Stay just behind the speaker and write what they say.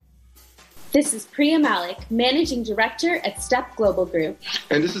This is Preeya Malik, Managing Director at Step Global Group.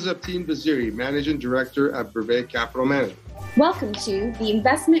 And this is Abteen Vaziri, Managing Director at Preeya Capital Management. Welcome to the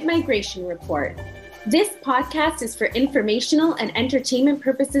Investment Migration Report. This podcast is for informational and entertainment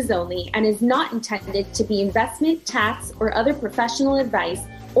purposes only and is not intended to be investment, tax, or other professional advice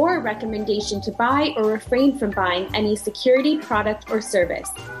or a recommendation to buy or refrain from buying any security, product, or service.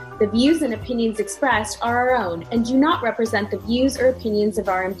 The views and opinions expressed are our own and do not represent the views or opinions of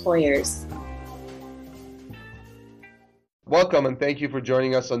our employers. Welcome and thank you for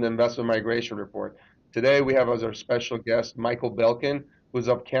joining us on the Investment Migration Report. Today we have as our special guest Michael Bailkin, who's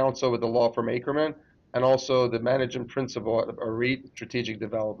of counsel with the law firm Ackerman and also the managing principal at REIT Strategic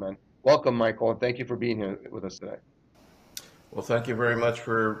Development. Welcome, Michael, and thank you for being here with us today. Well, thank you very much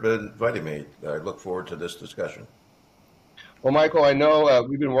for inviting me. I look forward to this discussion. Well, Michael, I know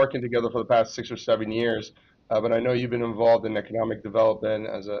we've been working together for the past 6 or 7 years, but I know you've been involved in economic development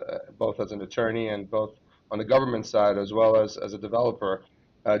both as an attorney and both on the government side as well as a developer.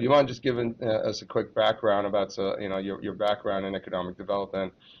 Do you mind just giving us a quick background about your background in economic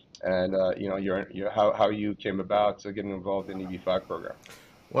development and how you came about getting involved in the EB-5 program?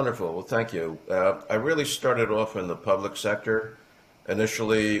 Wonderful. Well, thank you. I really started off in the public sector.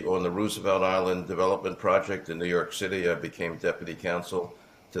 Initially on the Roosevelt Island Development Project in New York City. I became deputy counsel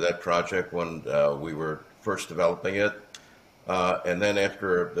to that project when we were first developing it. And then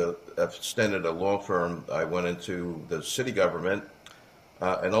after extended a law firm, I went into the city government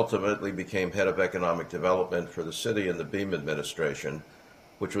and ultimately became head of economic development for the city and the Beam administration,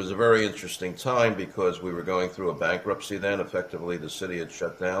 which was a very interesting time because we were going through a bankruptcy then. Effectively, the city had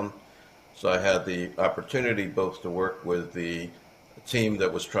shut down. So I had the opportunity both to work with the team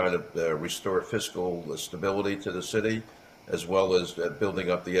that was trying to restore fiscal stability to the city, as well as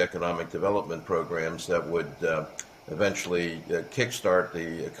building up the economic development programs that would eventually kickstart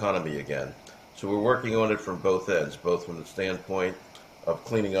the economy again. So we're working on it from both ends, both from the standpoint of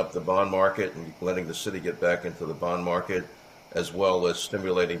cleaning up the bond market and letting the city get back into the bond market, as well as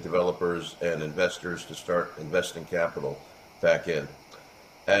stimulating developers and investors to start investing capital back in.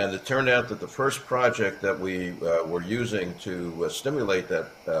 And it turned out that the first project that we were using to stimulate that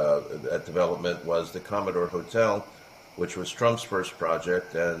development was the Commodore Hotel, which was Trump's first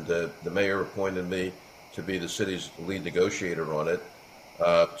project, and the mayor appointed me to be the city's lead negotiator on it.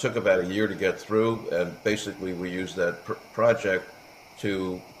 Took about a year to get through, and basically we used that project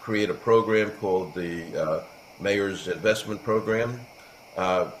to create a program called the Mayor's Investment Program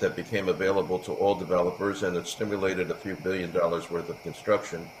that became available to all developers, and it stimulated a few $1 billion worth of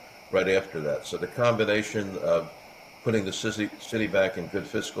construction right after that. So the combination of putting the city back in good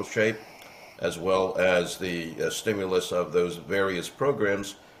fiscal shape, as well as the stimulus of those various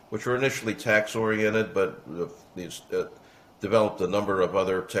programs, which were initially tax-oriented, but developed a number of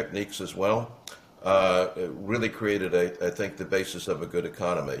other techniques as well, really created, I think, the basis of a good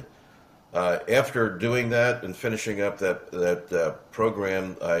economy. After doing that and finishing up that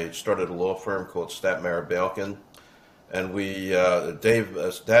program, I started a law firm called Bailkin, and Dave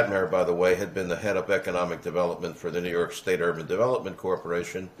Statmar, by the way, had been the head of economic development for the New York State Urban Development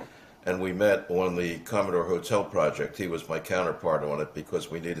Corporation, and we met on the Commodore Hotel project. He was my counterpart on it because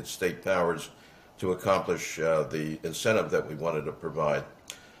we needed state powers to accomplish the incentive that we wanted to provide.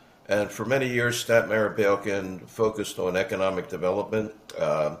 And for many years, Bailkin focused on economic development.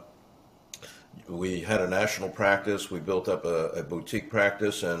 We had a national practice. We built up a boutique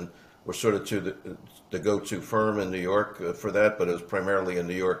practice, and we're sort of the go-to firm in New York for that, but it was primarily a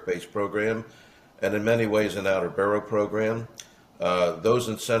New York-based program, and in many ways an outer borough program. Those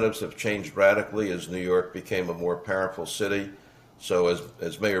incentives have changed radically as New York became a more powerful city. So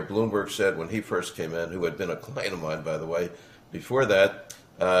as Mayor Bloomberg said when he first came in, who had been a client of mine, by the way, before that,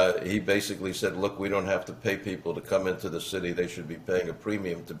 he basically said, look, we don't have to pay people to come into the city. They should be paying a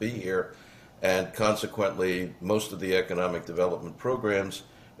premium to be here. And consequently, most of the economic development programs,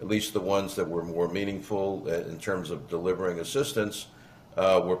 at least the ones that were more meaningful in terms of delivering assistance,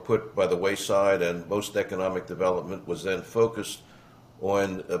 were put by the wayside, and most economic development was then focused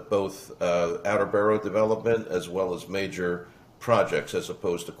on both outer borough development as well as major projects as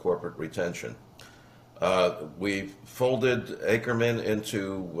opposed to corporate retention. We folded Ackerman we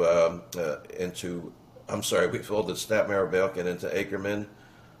folded Bailkin into Ackerman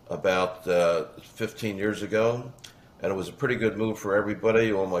about 15 years ago, and it was a pretty good move for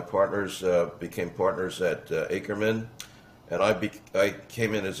everybody. All my partners became partners at Ackerman, and I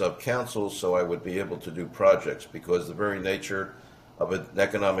came in as of counsel so I would be able to do projects, because the very nature of an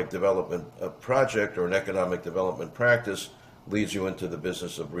economic development project or an economic development practice leads you into the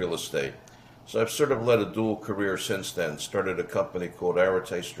business of real estate. So I've sort of led a dual career since then. Started a company called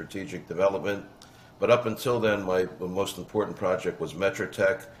Arate Strategic Development, but up until then, my most important project was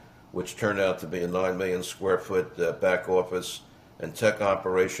Metrotech, which turned out to be a 9 million square foot back office and tech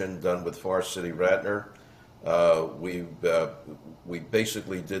operation done with Far City Ratner. We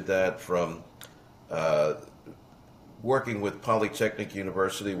basically did that from working with Polytechnic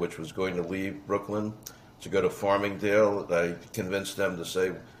University, which was going to leave Brooklyn to go to Farmingdale. I convinced them to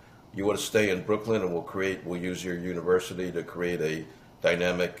say, you want to stay in Brooklyn and we'll use your university to create a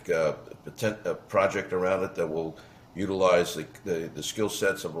dynamic project around it that will utilize the skill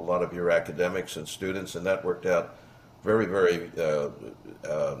sets of a lot of your academics and students. And that worked out very, a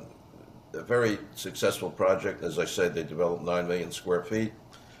very successful project. As I said, they developed 9 million square feet.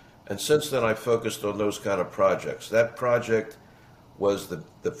 And since then, I focused on those kind of projects. That project was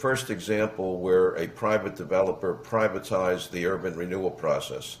the first example where a private developer privatized the urban renewal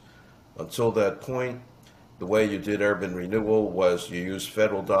process. Until that point, the way you did urban renewal was you used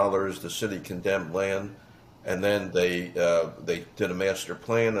federal dollars, the city condemned land, and then they did a master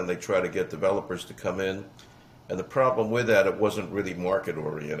plan and they tried to get developers to come in. And the problem with that, it wasn't really market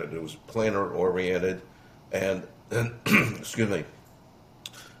oriented. It was planner oriented, and excuse me,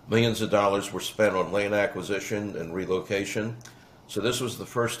 millions of dollars were spent on land acquisition and relocation. So this was the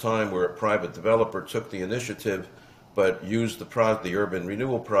first time where a private developer took the initiative, but used the urban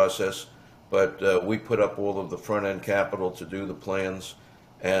renewal process. But we put up all of the front end capital to do the plans,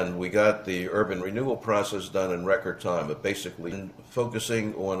 and we got the urban renewal process done in record time. But basically,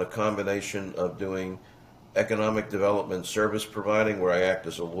 focusing on a combination of doing economic development service providing, where I act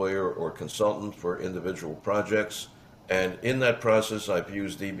as a lawyer or consultant for individual projects. And in that process, I've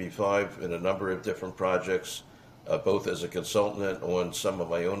used EB-5 in a number of different projects, both as a consultant on some of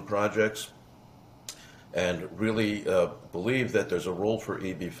my own projects, and really believe that there's a role for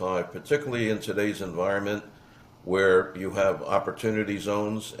EB-5, particularly in today's environment where you have opportunity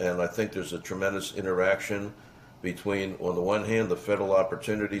zones. And I think there's a tremendous interaction between, on the one hand, the federal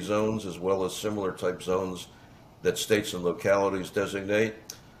opportunity zones, as well as similar type zones that states and localities designate,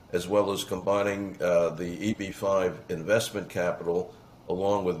 as well as combining the EB-5 investment capital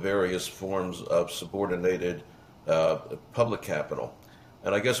along with various forms of subordinated public capital.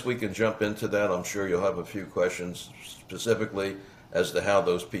 And I guess we can jump into that. I'm sure you'll have a few questions specifically as to how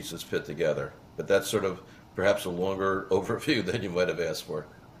those pieces fit together. But that's sort of perhaps a longer overview than you might have asked for.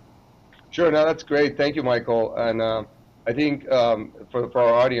 Sure, no, that's great. Thank you, Michael. And I think for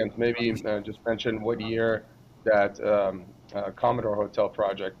our audience, maybe just mention what year that Commodore Hotel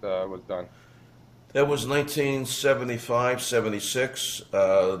project was done. That was 1975, 76.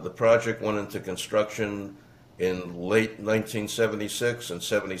 The project went into construction in late 1976 and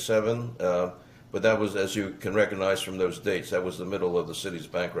 77. But that was, as you can recognize from those dates, that was the middle of the city's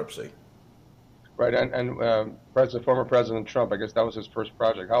bankruptcy. Right, and former President Trump, I guess that was his first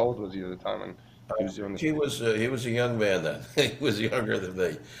project. How old was he at the time when he was doing this? He was a young man then. He was younger than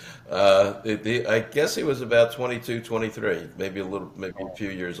me. I guess he was about 22, 23, maybe a few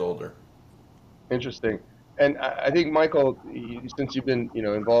years older. Interesting. And I think, Michael, since you've been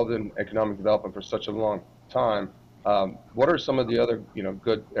involved in economic development for such a long time, what are some of the other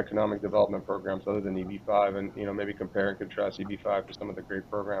good economic development programs other than EB-5, and maybe compare and contrast EB-5 to some of the great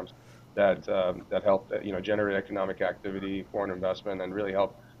programs that help generate economic activity, foreign investment, and really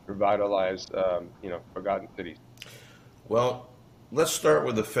help revitalize forgotten cities? Well, let's start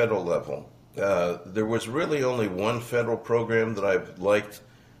with the federal level. There was really only one federal program that I've liked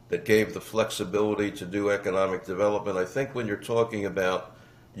that gave the flexibility to do economic development. I think when you're talking about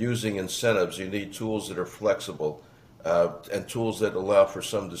using incentives, you need tools that are flexible and tools that allow for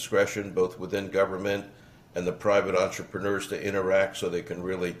some discretion both within government and the private entrepreneurs to interact so they can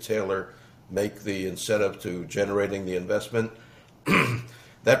really make the incentive to generating the investment.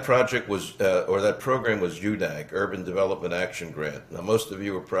 That project was, or that program was UDAG, Urban Development Action Grant. Now, most of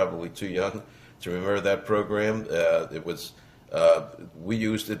you are probably too young to remember that program. We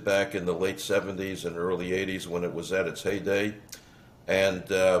used it back in the late 70s and early 80s when it was at its heyday. And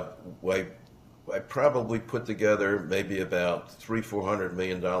I probably put together maybe about $400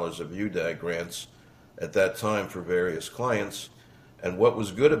 million of UDAG grants at that time for various clients. And what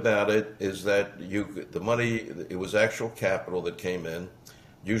was good about it is that the money, it was actual capital that came in,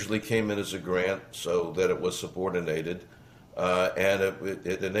 usually came in as a grant so that it was subordinated. And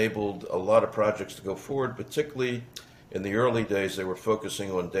it enabled a lot of projects to go forward, particularly in the early days. They were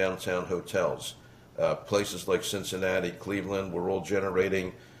focusing on downtown hotels. Places like Cincinnati, Cleveland were all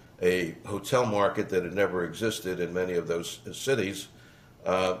generating a hotel market that had never existed in many of those cities.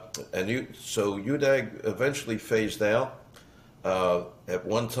 So UDAG eventually phased out. At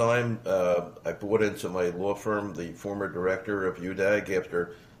one time, I brought into my law firm the former director of UDAG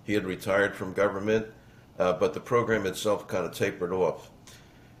after he had retired from government, but the program itself kind of tapered off.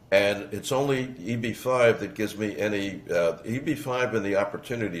 And it's only EB-5 that gives me any, EB-5 and the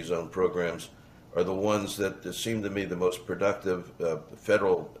Opportunity Zone programs are the ones that seem to me the most productive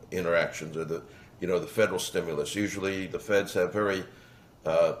federal interactions, or the federal stimulus. Usually the feds have very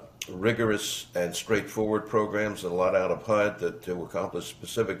rigorous and straightforward programs and a lot out of HUD to accomplish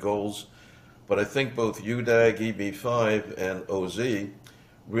specific goals. But I think both UDAG, EB-5, and OZ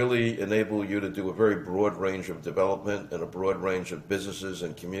really enable you to do a very broad range of development and a broad range of businesses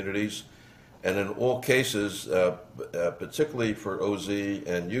and communities. And in all cases, particularly for OZ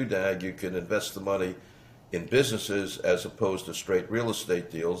and UDAG, you can invest the money in businesses as opposed to straight real estate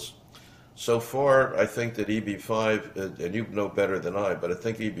deals. So far, I think that EB-5, and you know better than I, but I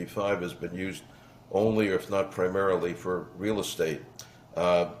think EB-5 has been used only, or if not primarily, for real estate.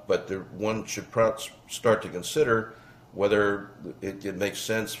 But one should start to consider whether it makes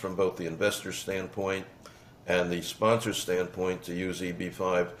sense from both the investor standpoint and the sponsor standpoint to use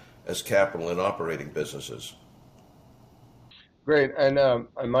EB-5 as capital in operating businesses. Great. And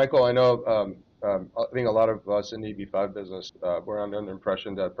Michael, I know, I think a lot of us in the EB-5 business were under the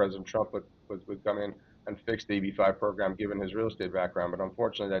impression that President Trump would come in and fix the EB-5 program, given his real estate background. But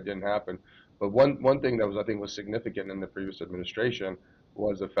unfortunately, that didn't happen. But one thing that I think was significant in the previous administration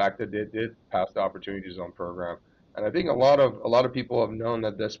was the fact that they did pass the Opportunity Zone program. And I think a lot of people have known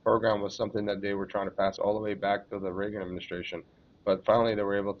that this program was something that they were trying to pass all the way back to the Reagan administration. But finally, they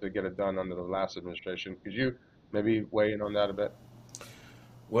were able to get it done under the last administration. Could you maybe weigh in on that a bit?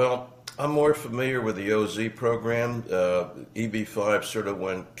 Well, I'm more familiar with the OZ program. EB-5 sort of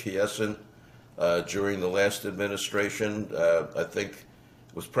went quiescent during the last administration. I think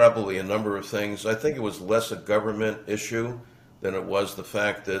it was probably a number of things. I think it was less a government issue than it was the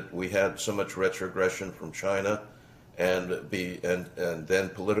fact that we had so much retrogression from China, and then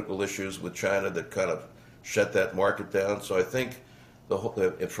political issues with China that kind of shut that market down. So I think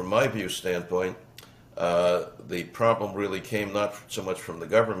from my view standpoint, the problem really came not so much from the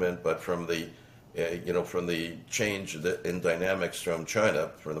government, but from the from the change in dynamics from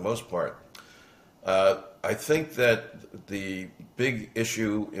China for the most part. I think that the big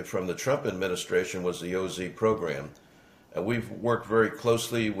issue from the Trump administration was the OZ program. We've worked very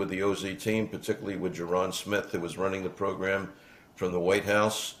closely with the OZ team, particularly with Jaron Smith, who was running the program from the White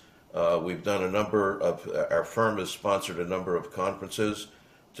House. We've done our firm has sponsored a number of conferences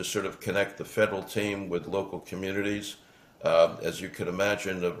to sort of connect the federal team with local communities. As you can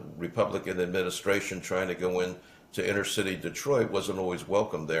imagine, the Republican administration trying to go into inner city Detroit wasn't always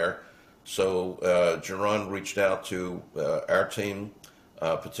welcome there. So Jaron reached out to our team,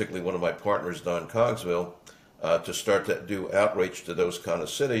 particularly one of my partners, Don Cogsville, to start to do outreach to those kind of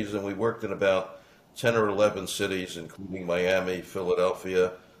cities. And we worked in about 10 or 11 cities, including Miami,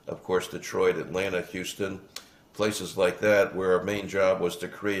 Philadelphia, of course, Detroit, Atlanta, Houston, places like that, where our main job was to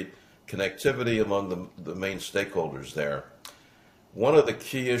create connectivity among the main stakeholders there. One of the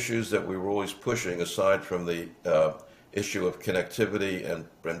key issues that we were always pushing, aside from the issue of connectivity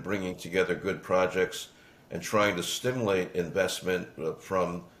and bringing together good projects and trying to stimulate investment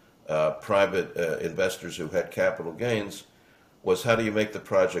from private investors who had capital gains, was how do you make the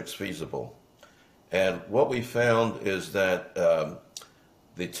projects feasible? And what we found is that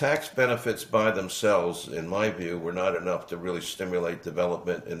the tax benefits by themselves, in my view, were not enough to really stimulate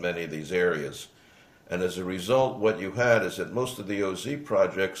development in many of these areas. And as a result, what you had is that most of the OZ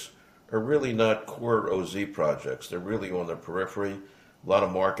projects are really not core OZ projects. They're really on the periphery. A lot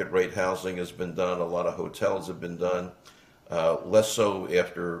of market rate housing has been done. A lot of hotels have been done. Less so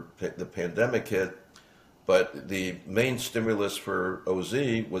after the pandemic hit. But the main stimulus for OZ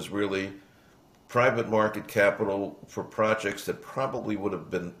was really private market capital for projects that probably would have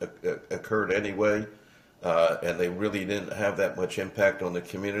been occurred anyway, and they really didn't have that much impact on the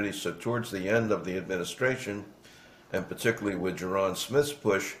community. So towards the end of the administration, and particularly with Jaron Smith's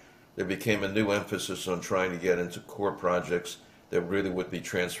push, there became a new emphasis on trying to get into core projects that really would be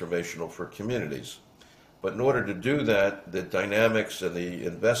transformational for communities. But in order to do that, the dynamics and the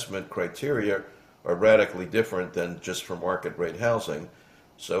investment criteria are radically different than just for market rate housing.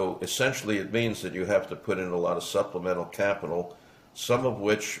 So essentially it means that you have to put in a lot of supplemental capital, some of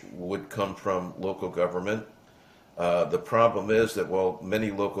which would come from local government. The problem is that while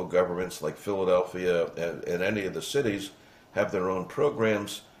many local governments like Philadelphia and any of the cities have their own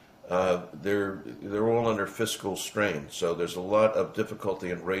programs, they're all under fiscal strain. So there's a lot of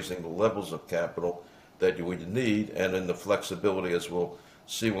difficulty in raising the levels of capital that you would need, and in the flexibility, as we'll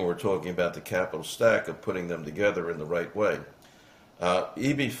see when we're talking about the capital stack, of putting them together in the right way.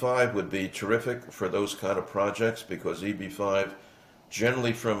 EB-5 would be terrific for those kind of projects because EB-5,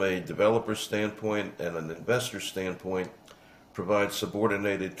 generally from a developer standpoint and an investor standpoint, provides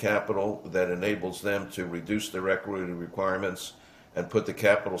subordinated capital that enables them to reduce their equity requirements and put the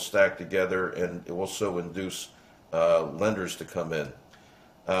capital stack together and also induce lenders to come in.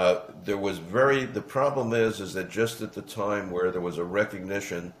 The problem is that just at the time where there was a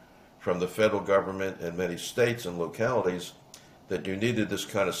recognition from the federal government and many states and localities that you needed this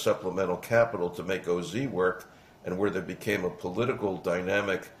kind of supplemental capital to make OZ work, and where there became a political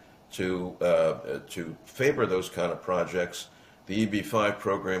dynamic to favor those kind of projects, the EB-5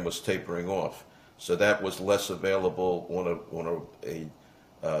 program was tapering off. So that was less available on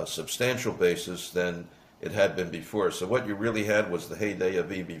a substantial basis than it had been before. So what you really had was the heyday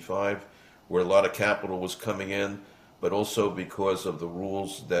of EB-5, where a lot of capital was coming in, but also because of the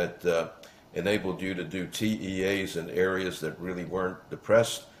rules that enabled you to do TEAs in areas that really weren't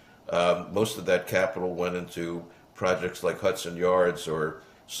depressed. Most of that capital went into projects like Hudson Yards or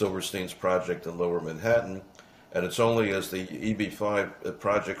Silverstein's project in Lower Manhattan. And it's only as the EB-5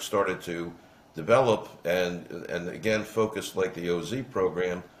 project started to develop and again focused like the OZ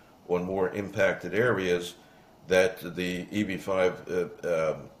program on more impacted areas that the EB-5,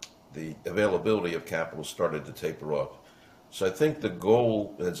 the availability of capital started to taper off. So I think the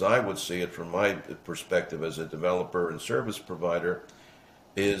goal, as I would see it from my perspective as a developer and service provider,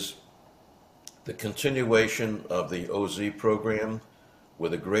 is the continuation of the OZ program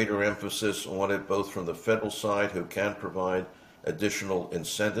with a greater emphasis on it, both from the federal side, who can provide additional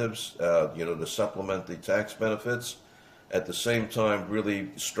incentives, to supplement the tax benefits. At the same time, really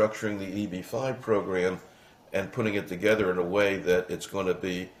structuring the EB-5 program and putting it together in a way that it's going to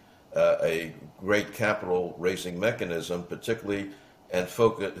be a great capital raising mechanism, particularly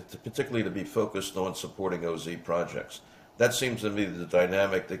to be focused on supporting OZ projects. That seems to me the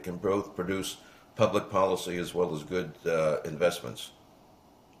dynamic that can both produce public policy as well as good investments.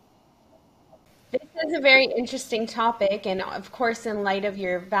 This is a very interesting topic, and of course, in light of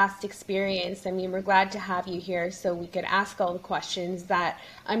your vast experience, I mean, we're glad to have you here so we could ask all the questions that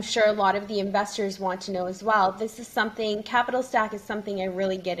I'm sure a lot of the investors want to know as well. This is something, Capital Stack is something I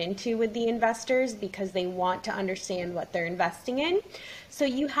really get into with the investors because they want to understand what they're investing in. So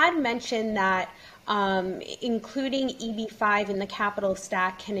you had mentioned that including EB-5 in the capital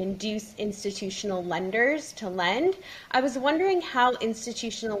stack can induce institutional lenders to lend. I was wondering how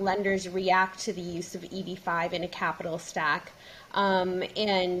institutional lenders react to the use of EB-5 in a capital stack,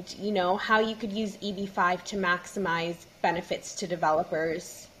 and how you could use EB-5 to maximize benefits to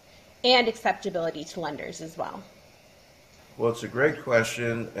developers and acceptability to lenders as well. Well, it's a great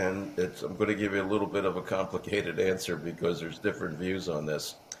question, and I'm going to give you a little bit of a complicated answer because there's different views on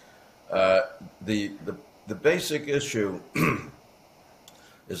this. The basic issue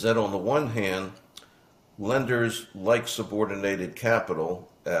is that on the one hand, lenders like subordinated capital,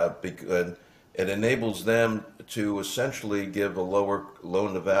 and it enables them to essentially give a lower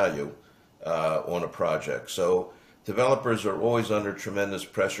loan to value on a project. So developers are always under tremendous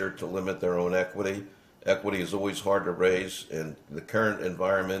pressure to limit their own equity. Equity is always hard to raise. In the current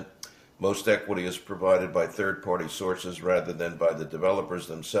environment, most equity is provided by third-party sources rather than by the developers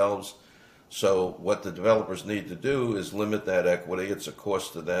themselves. So what the developers need to do is limit that equity. It's a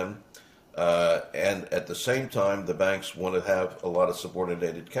cost to them. And at the same time, the banks want to have a lot of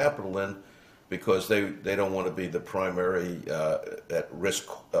subordinated capital in because they don't want to be the primary at-risk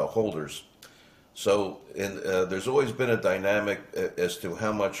holders. So there's always been a dynamic as to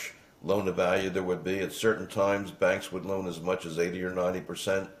how much loan to value there would be. At certain times, banks would loan as much as 80 or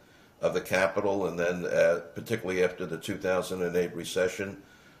 90% of the capital, and then particularly after the 2008 recession,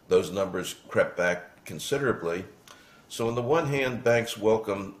 those numbers crept back considerably. So on the one hand, banks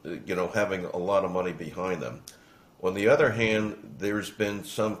welcome having a lot of money behind them. On the other hand, there's been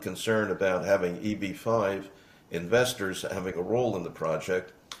some concern about having EB-5 investors having a role in the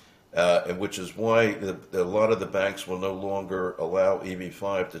project, and which is why a lot of the banks will no longer allow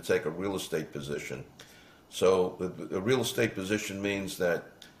EB-5 to take a real estate position. So the real estate position means that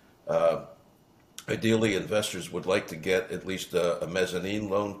ideally investors would like to get at least a mezzanine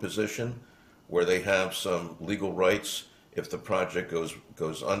loan position where they have some legal rights if the project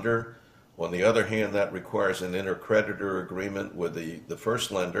goes under. On the other hand, that requires an intercreditor agreement with the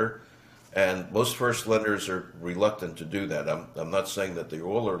first lender, and most first lenders are reluctant to do that. I'm not saying that they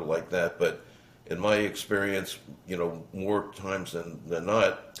all are like that, but in my experience, more times than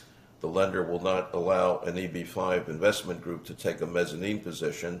not, the lender will not allow an EB-5 investment group to take a mezzanine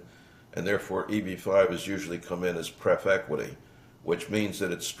position, and therefore EB-5 has usually come in as pref equity, which means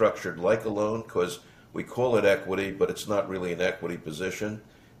that it's structured like a loan, because We call it equity, but it's not really an equity position.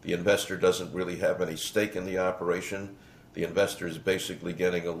 The investor doesn't really have any stake in the operation. The investor is basically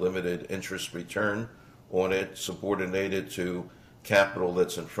getting a limited interest return on it, subordinated to capital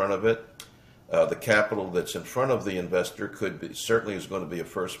that's in front of it. The capital that's in front of the investor certainly is going to be a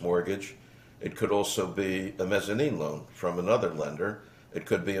first mortgage. It could also be a mezzanine loan from another lender. It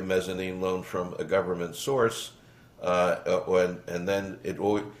could be a mezzanine loan from a government source, and then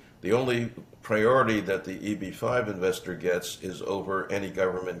the only priority that the EB-5 investor gets is over any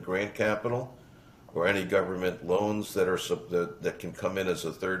government grant capital or any government loans that can come in as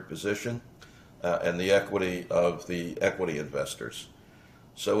a third position, and the equity of the equity investors.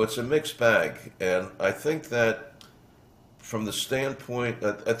 So it's a mixed bag, and I think that from the standpoint,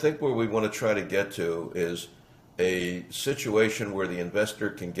 I think where we want to try to get to is a situation where the investor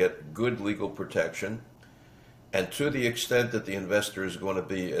can get good legal protection, and to the extent that the investor is going to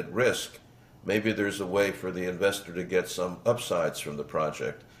be at risk, maybe there's a way for the investor to get some upsides from the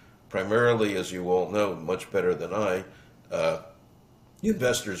project. Primarily, as you all know much better than I,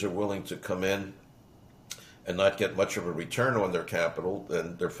 investors are willing to come in and not get much of a return on their capital,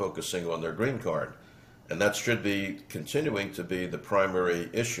 then they're focusing on their green card. And that should be continuing to be the primary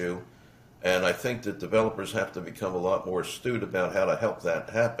issue. And I think that developers have to become a lot more astute about how to help that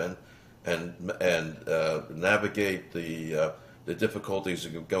happen and navigate the difficulties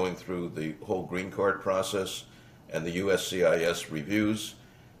of going through the whole green card process and the USCIS reviews.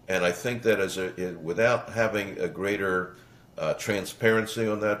 And I think that without having a greater transparency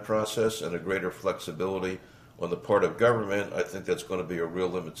on that process and a greater flexibility on the part of government, I think that's going to be a real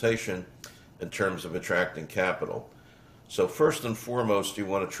limitation in terms of attracting capital. So first and foremost, you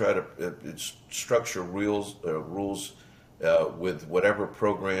want to try to structure rules with whatever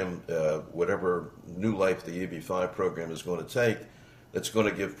program, whatever new life the EB-5 program is going to take, that's going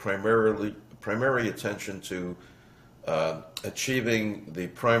to give primary attention to achieving the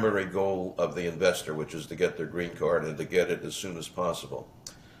primary goal of the investor, which is to get their green card and to get it as soon as possible.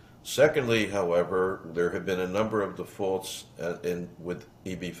 Secondly, however, there have been a number of defaults with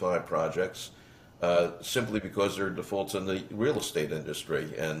EB-5 projects simply because there are defaults in the real estate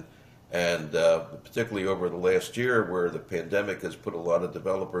industry, and particularly over the last year where the pandemic has put a lot of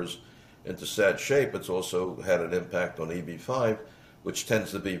developers into sad shape, it's also had an impact on EB-5, which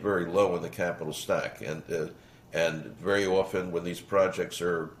tends to be very low in the capital stack. And very often when these projects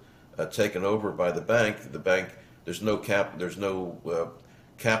are taken over by the bank, there's no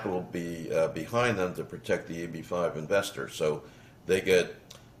capital behind them to protect the EB-5 investor. So they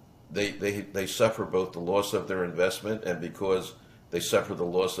suffer both the loss of their investment, and because they suffer the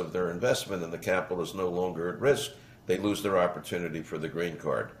loss of their investment and the capital is no longer at risk, they lose their opportunity for the green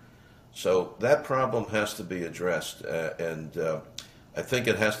card. So that problem has to be addressed, and I think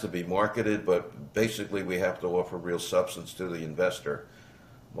it has to be marketed, but basically we have to offer real substance to the investor.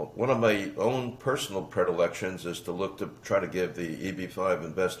 Well, one of my own personal predilections is to look to try to give the EB-5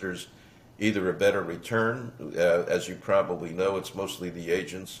 investors either a better return. As you probably know, it's mostly the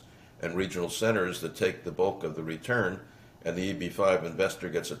agents and regional centers that take the bulk of the return, and the EB-5 investor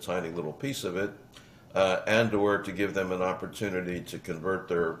gets a tiny little piece of it, and or to give them an opportunity to convert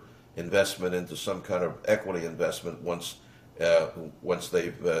their investment into some kind of equity investment once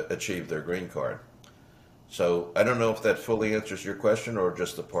they've achieved their green card. So I don't know if that fully answers your question or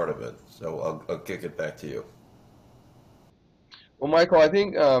just a part of it. So I'll kick it back to you. Well, Michael, I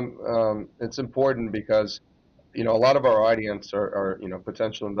think it's important because a lot of our audience are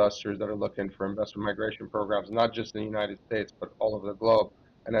potential investors that are looking for investment migration programs, not just in the United States, but all over the globe.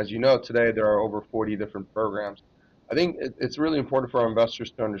 And as you know, today there are over 40 different programs. I think it's really important for our investors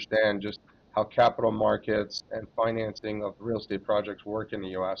to understand just how capital markets and financing of real estate projects work in the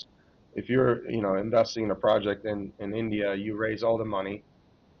U.S. If you're investing in a project in India, you raise all the money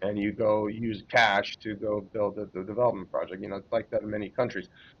and you go use cash to go build the development project. It's like that in many countries.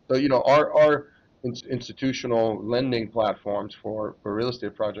 So our institutional lending platforms for real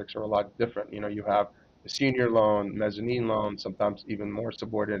estate projects are a lot different. You have a senior loan, mezzanine loan, sometimes even more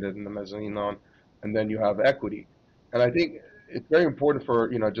subordinated in the mezzanine loan, and then you have equity. And I think it's very important for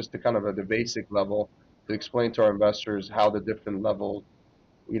just to kind of at the basic level to explain to our investors how the different levels,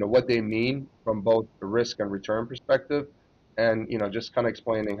 what they mean from both the risk and return perspective, and just kind of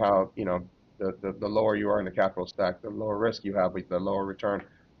explaining how the lower you are in the capital stack, the lower risk you have with the lower return,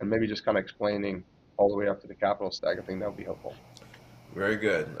 and maybe just kind of explaining all the way up to the capital stack. I think that would be helpful. Very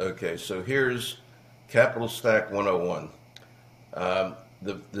good. Okay, so here's Capital Stack 101.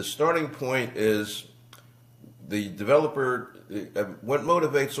 The starting point is the developer. What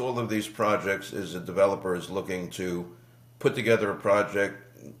motivates all of these projects is a developer is looking to put together a project.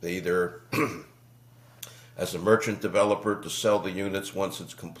 They either as a merchant developer to sell the units once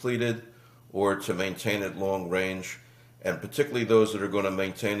it's completed, or to maintain it long range. And particularly those that are going to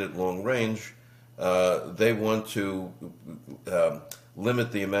maintain it long range, they want to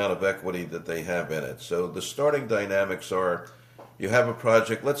limit the amount of equity that they have in it. So the starting dynamics are, you have a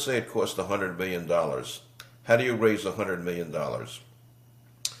project, let's say it costs $100 million. How do you raise $100 million?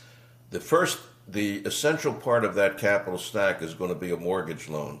 The essential part of that capital stack is going to be a mortgage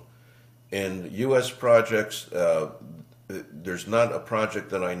loan. In U.S. projects, there's not a project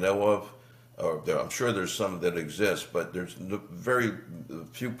that I know of, or I'm sure there's some that exist, but there's very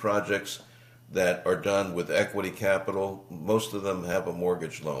few projects that are done with equity capital. Most of them have a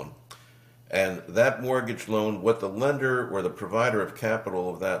mortgage loan. And that mortgage loan, what the lender or the provider of capital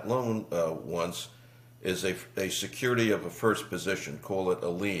of that loan wants is a security of a first position, call it a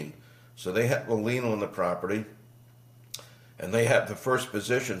lien. So they have a lien on the property, and they have the first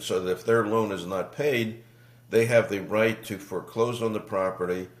position so that if their loan is not paid, they have the right to foreclose on the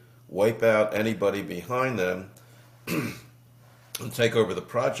property, wipe out anybody behind them, and take over the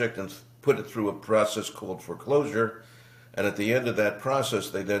project and put it through a process called foreclosure. And at the end of that process,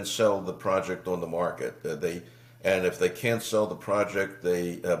 they then sell the project on the market. And if they can't sell the project,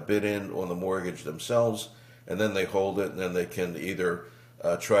 they bid in on the mortgage themselves, and then they hold it, and then they can either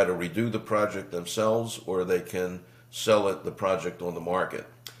try to redo the project themselves, or they can sell the project on the market.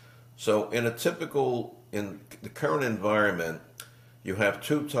 So in the current environment, you have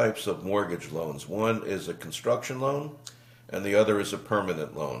two types of mortgage loans. One is a construction loan, and the other is a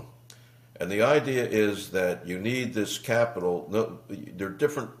permanent loan. And the idea is that you need this capital. There are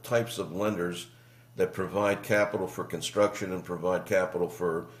different types of lenders that provide capital for construction and provide capital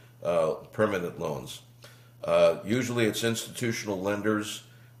for permanent loans. Usually it's institutional lenders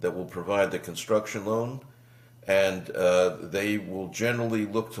that will provide the construction loan, and they will generally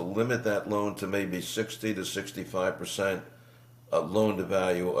look to limit that loan to maybe 60 to 65% loan to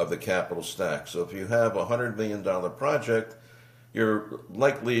value of the capital stack. So if you have a $100 million project, you're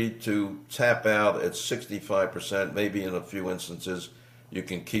likely to tap out at 65%, maybe in a few instances you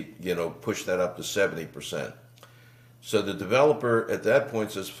can push that up to 70%. So the developer at that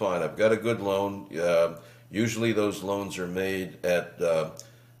point says, fine, I've got a good loan. Usually those loans are made at a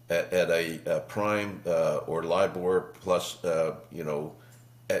prime or LIBOR plus,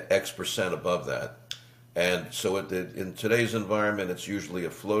 X percent above that. And so in today's environment, it's usually a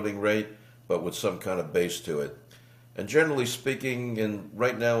floating rate, but with some kind of base to it. And generally speaking,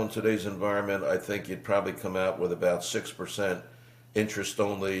 right now in today's environment, I think you'd probably come out with about 6% interest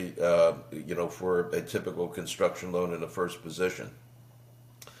only, for a typical construction loan in the first position.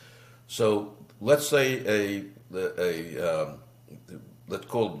 So let's say let's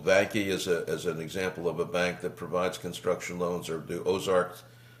call Bailkin as an example of a bank that provides construction loans, or the Ozarks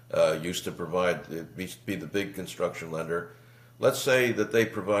used to be the big construction lender. Let's say that they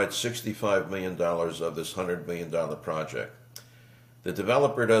provide $65 million of this $100 million project. The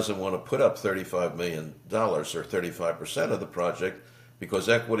developer doesn't want to put up $35 million or 35% of the project, because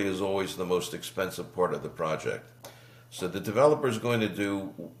equity is always the most expensive part of the project. So the developer is going to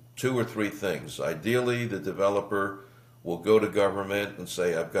do two or three things. Ideally, the developer will go to government and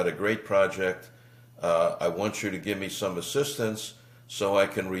say, I've got a great project. I want you to give me some assistance so I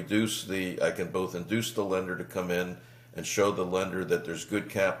can both induce the lender to come in and show the lender that there's good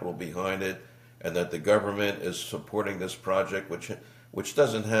capital behind it, and that the government is supporting this project, which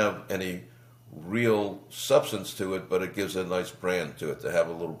doesn't have any real substance to it, but it gives a nice brand to it to have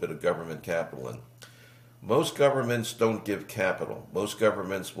a little bit of government capital in. Most governments don't give capital. Most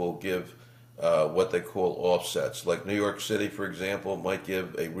governments will give what they call offsets. Like New York City, for example, might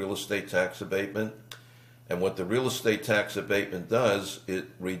give a real estate tax abatement. And what the real estate tax abatement does, it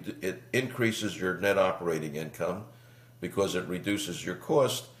increases your net operating income because it reduces your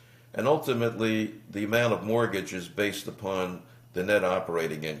cost. And ultimately, the amount of mortgage is based upon the net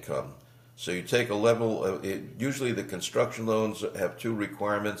operating income. So you take a level, usually the construction loans have two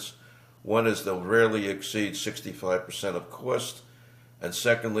requirements. One is they'll rarely exceed 65% of cost. And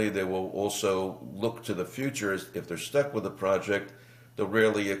secondly, they will also look to the future. If they're stuck with a project, they'll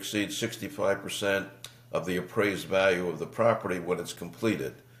rarely exceed 65% of the appraised value of the property when it's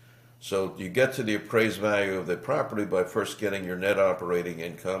completed. So you get to the appraised value of the property by first getting your net operating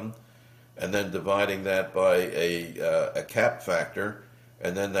income, and then dividing that by a cap factor,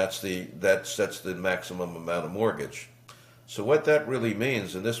 and then that sets the maximum amount of mortgage. So what that really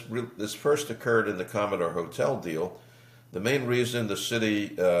means, and this first occurred in the Commodore Hotel deal. The main reason the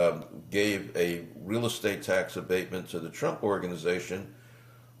city gave a real estate tax abatement to the Trump organization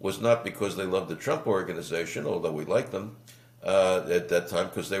was not because they loved the Trump organization, although we like them. at that time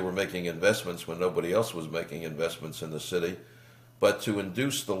because they were making investments when nobody else was making investments in the city, but to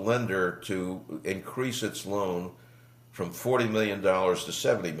induce the lender to increase its loan from $40 million to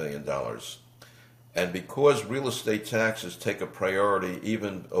 $70 million. And because real estate taxes take a priority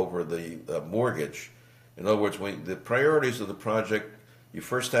even over the mortgage, in other words, when the priorities of the project, you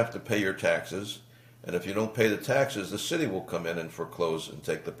first have to pay your taxes, and if you don't pay the taxes, the city will come in and foreclose and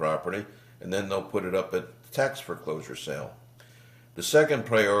take the property, and then they'll put it up at tax foreclosure sale. The second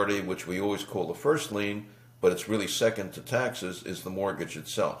priority, which we always call the first lien, but it's really second to taxes, is the mortgage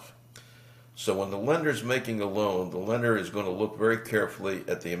itself. So when the lender's making a loan, the lender is going to look very carefully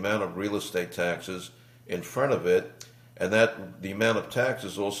at the amount of real estate taxes in front of it, and that the amount of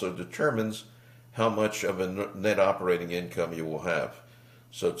taxes also determines how much of a net operating income you will have.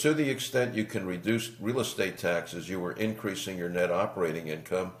 So to the extent you can reduce real estate taxes, you are increasing your net operating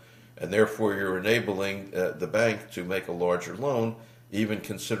income, and therefore you're enabling the bank to make a larger loan, even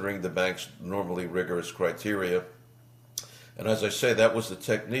considering the bank's normally rigorous criteria. And as I say, that was the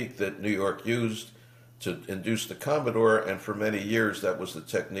technique that New York used to induce the Commodore, and for many years that was the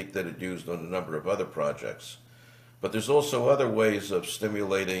technique that it used on a number of other projects. But there's also other ways of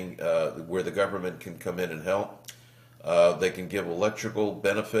stimulating where the government can come in and help. They can give electrical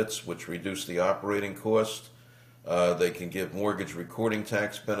benefits, which reduce the operating cost. They can give mortgage recording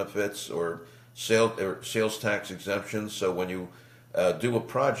tax benefits or sales tax exemptions. So when you do a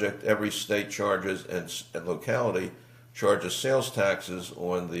project, every state charges and locality charges sales taxes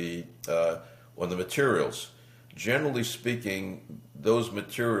on the materials. Generally speaking, those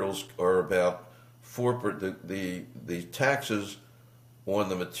materials are about the taxes on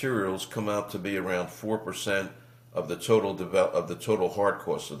the materials come out to be around 4% of the total hard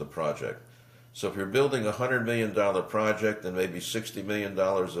cost of the project. So if you're building a $100 million project, and maybe $60 million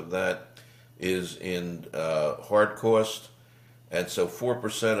of that is in hard cost, and so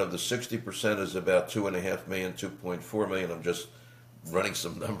 4% of the 60% is about $2.5 million, $2.4 million. I'm just running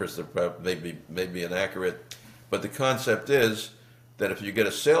some numbers that may be inaccurate, but the concept is that if you get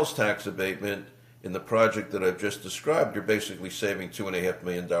a sales tax abatement in the project that I've just described, you're basically saving $2.5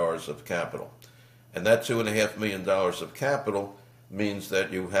 million of capital. And that $2.5 million of capital means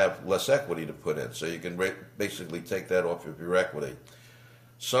that you have less equity to put in. So you can basically take that off of your equity.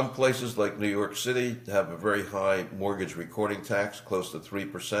 Some places like New York City have a very high mortgage recording tax, close to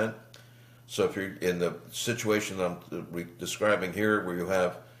 3%. So if you're in the situation I'm describing here, where you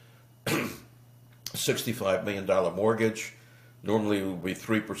have a $65 million mortgage, normally it would be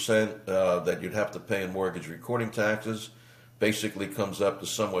 3% that you'd have to pay in mortgage recording taxes. Basically comes up to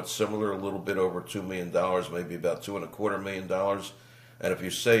somewhat similar, a little bit over $2 million, maybe about $2.25 million. And if you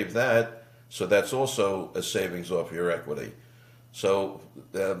save that, so that's also a savings off your equity. So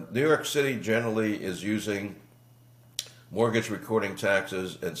New York City generally is using mortgage recording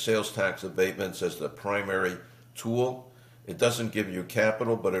taxes and sales tax abatements as the primary tool. It doesn't give you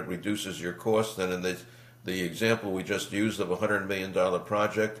capital, but it reduces your costs. And in the example we just used of a $100 million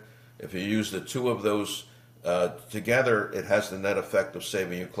project, if you use the two of those together, it has the net effect of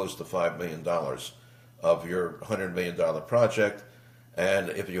saving you close to $5 million of your $100 million project. And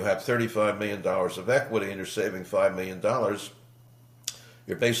if you have $35 million of equity and you're saving $5 million,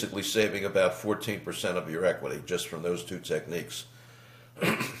 you're basically saving about 14% of your equity just from those two techniques.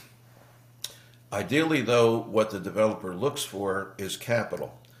 Ideally, though, what the developer looks for is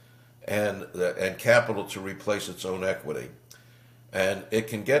capital, and capital to replace its own equity. And it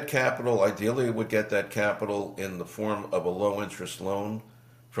can get capital. Ideally, it would get that capital in the form of a low-interest loan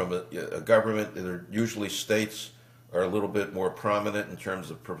from a government. Usually states are a little bit more prominent in terms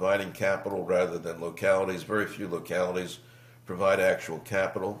of providing capital rather than localities. Very few localities provide actual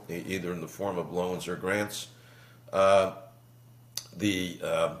capital, either in the form of loans or grants. I'm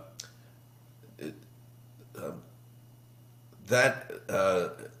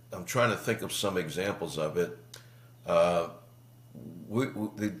trying to think of some examples of it. The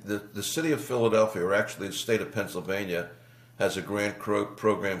city of Philadelphia, or actually the state of Pennsylvania, has a grant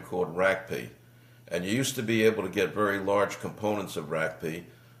program called RACP. And you used to be able to get very large components of RACP.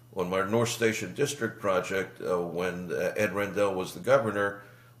 On my North Station District project, when Ed Rendell was the governor,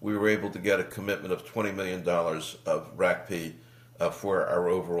 we were able to get a commitment of $20 million of RACP for our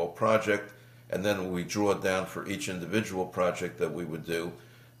overall project. And then we draw it down for each individual project that we would do.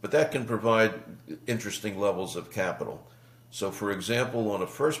 But that can provide interesting levels of capital. So, for example, on a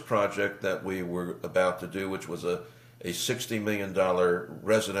first project that we were about to do, which was a $60 million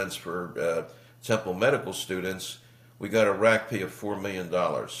residence for Temple medical students, we got a RACP of $4 million.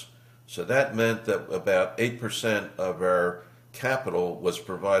 So that meant that about 8% of our capital was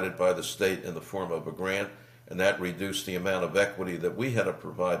provided by the state in the form of a grant, and that reduced the amount of equity that we had to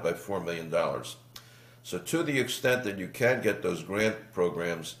provide by $4 million. So to the extent that you can get those grant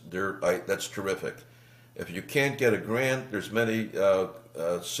programs, that's terrific. If you can't get a grant, there's many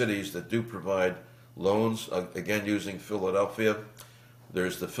cities that do provide loans, again using Philadelphia.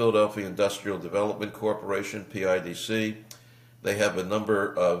 There's the Philadelphia Industrial Development Corporation, PIDC. They have a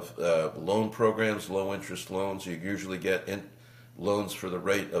number of loan programs, low interest loans. You usually get loans for the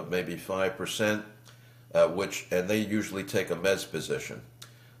rate of maybe 5%, and they usually take a mezz position,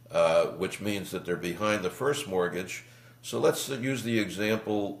 which means that they're behind the first mortgage. So let's use the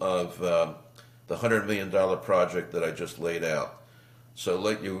example of the $100 million project that I just laid out. So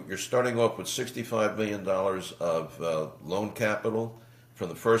you're starting off with $65 million of loan capital from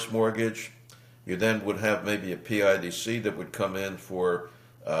the first mortgage. You then would have maybe a PIDC that would come in for,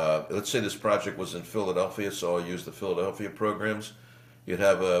 let's say this project was in Philadelphia, so I'll use the Philadelphia programs. You'd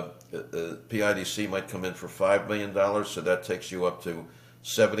have a PIDC might come in for $5 million, so that takes you up to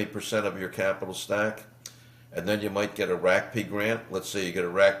 70% of your capital stack. And then you might get a RACP grant. Let's say you get a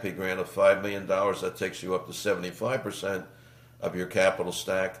RACP grant of $5 million, that takes you up to 75% of your capital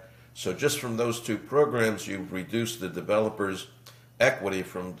stack. So just from those two programs, you've reduced the developer's equity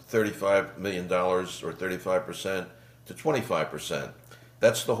from $35 million or 35% to 25%.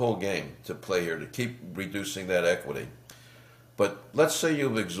 That's the whole game to play here, to keep reducing that equity. But let's say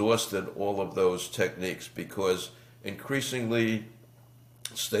you've exhausted all of those techniques, because increasingly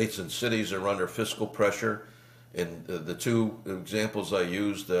states and cities are under fiscal pressure. In the two examples I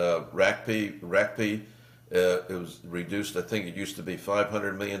used, RACP, it was reduced. I think it used to be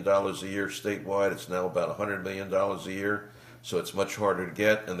 $500 million a year statewide. It's now about $100 million a year. So it's much harder to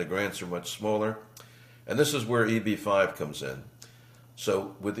get, and the grants are much smaller. And this is where EB-5 comes in.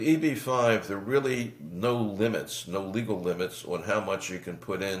 So with EB-5, there are really no limits, no legal limits on how much you can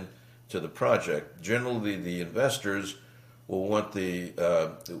put in to the project. Generally, the investors will want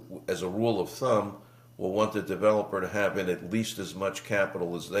as a rule of thumb, will want the developer to have in at least as much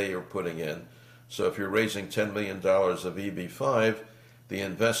capital as they are putting in. So if you're raising $10 million of EB-5, the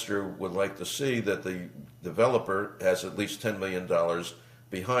investor would like to see that the developer has at least $10 million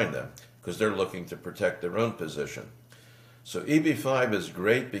behind them, because they're looking to protect their own position. So EB-5 is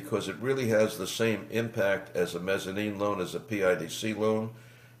great because it really has the same impact as a mezzanine loan, as a PIDC loan.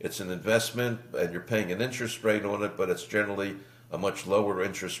 It's an investment, and you're paying an interest rate on it, but it's generally a much lower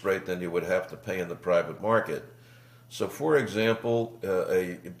interest rate than you would have to pay in the private market. So for example,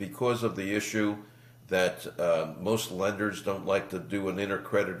 because of the issue that most lenders don't like to do an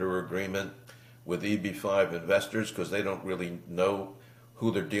intercreditor agreement with EB-5 investors, because they don't really know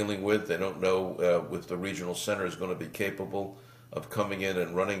who they're dealing with. They don't know if the regional center is going to be capable of coming in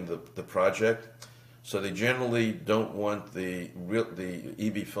and running the project. So they generally don't want the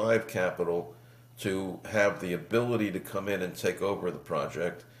EB-5 capital to have the ability to come in and take over the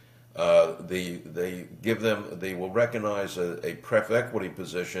project. They will recognize a pref equity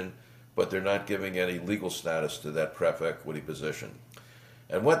position, but they're not giving any legal status to that pref equity position.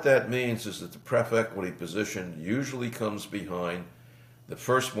 And what that means is that the pref equity position usually comes behind the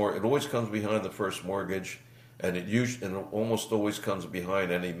first mortgage. It always comes behind the first mortgage, and it almost always comes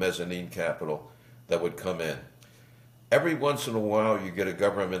behind any mezzanine capital that would come in. Every once in a while, you get a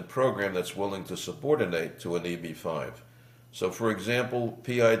government program that's willing to subordinate to an EB-5. So, for example,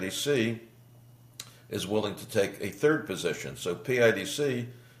 PIDC is willing to take a third position. So PIDC,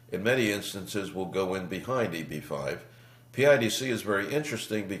 in many instances, will go in behind EB-5. PIDC is very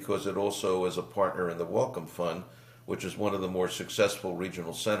interesting because it also is a partner in the Welcome Fund, which is one of the more successful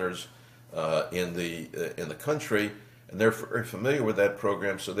regional centers in the country, and they're very familiar with that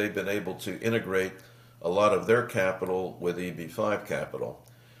program, so they've been able to integrate a lot of their capital with EB-5 capital.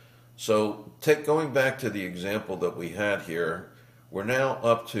 So going back to the example that we had here, we're now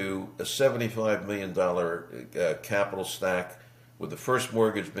up to a $75 million capital stack, with the first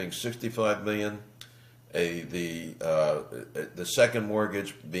mortgage being $65 million, the second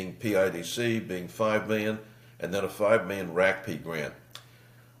mortgage being PIDC being $5 million, and then a $5 million RACP grant.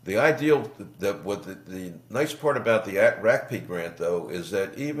 The nice part about the RACP grant, though, is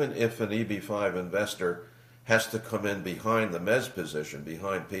that even if an EB-5 investor has to come in behind the mezz position,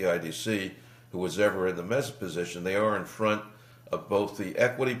 behind PIDC, who was ever in the mezz position, they are in front of both the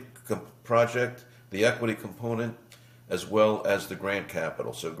equity project, the equity component, as well as the grant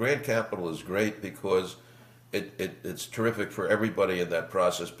capital. So grant capital is great because it's terrific for everybody in that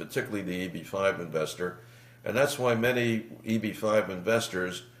process, particularly the EB-5 investor. And that's why many EB-5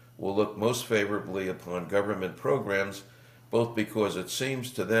 investors will look most favorably upon government programs, both because it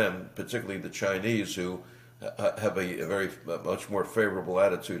seems to them, particularly the Chinese, who have a much more favorable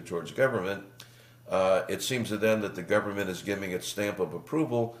attitude towards government, it seems to them that the government is giving its stamp of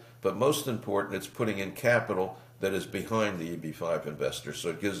approval, but most important, it's putting in capital that is behind the EB-5 investors. So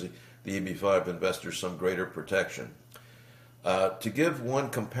it gives the EB-5 investors some greater protection. To give one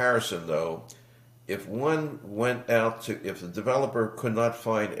comparison, though, if the developer could not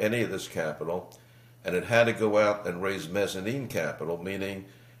find any of this capital, and it had to go out and raise mezzanine capital, meaning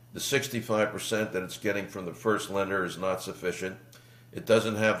the 65% that it's getting from the first lender is not sufficient, it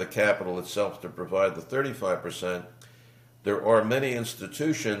doesn't have the capital itself to provide the 35%, there are many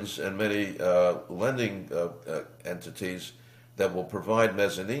institutions and many lending entities that will provide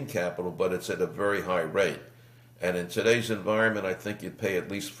mezzanine capital, but it's at a very high rate. And in today's environment, I think you'd pay at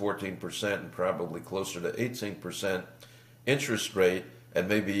least 14% and probably closer to 18% interest rate, and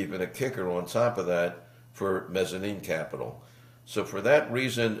maybe even a kicker on top of that for mezzanine capital. So for that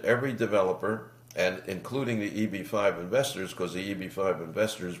reason, every developer, and including the EB-5 investors, because the EB-5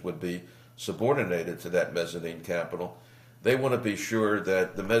 investors would be subordinated to that mezzanine capital, they want to be sure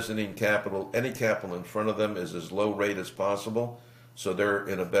that the mezzanine capital, any capital in front of them, is as low rate as possible, so they're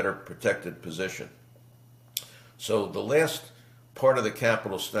in a better protected position. So the last part of the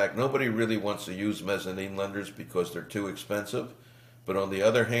capital stack, nobody really wants to use mezzanine lenders because they're too expensive. But on the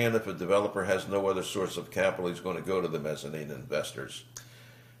other hand, if a developer has no other source of capital, he's going to go to the mezzanine investors.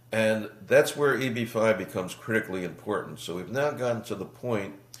 And that's where EB-5 becomes critically important. So we've now gotten to the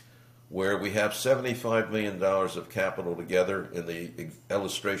point where we have $75 million of capital together in the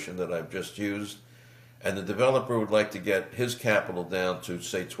illustration that I've just used, and the developer would like to get his capital down to,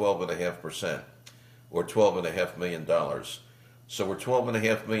 say, 12.5%, or $12.5 million. So we're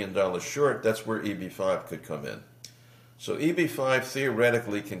 $12.5 million short. That's where EB-5 could come in. So EB-5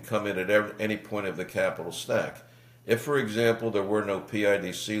 theoretically can come in at any point of the capital stack. If, for example, there were no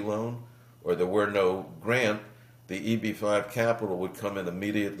PIDC loan or there were no grant, the EB-5 capital would come in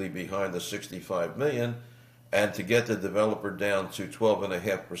immediately behind the $65 million, and to get the developer down to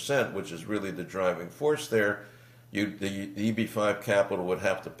 12.5%, which is really the driving force there, the EB-5 capital would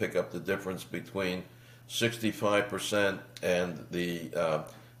have to pick up the difference between 65% and the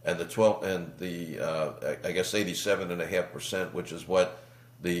 12 and the I guess 87.5%, which is what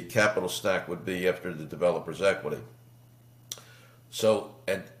the capital stack would be after the developer's equity. So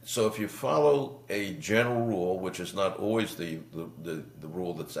if you follow a general rule, which is not always the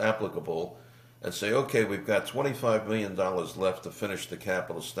rule that's applicable, and say, okay, we've got $25 million left to finish the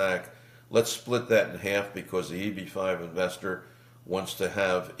capital stack, let's split that in half because the EB-5 investor wants to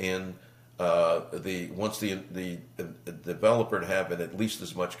have in wants the developer to have in at least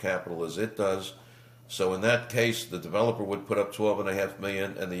as much capital as it does. So in that case, the developer would put up $12.5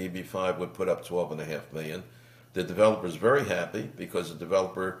 million, and the EB-5 would put up $12.5 million. The developer is very happy because the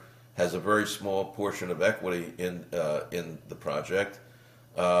developer has a very small portion of equity in the project.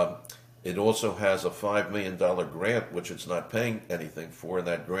 It also has a $5 million grant, which it's not paying anything for, and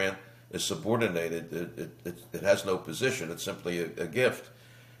that grant is subordinated. It has no position. It's simply a gift.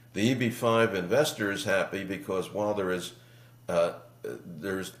 The EB-5 investor is happy because while there's a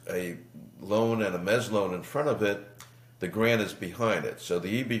loan and a mezz loan in front of it, the grant is behind it. So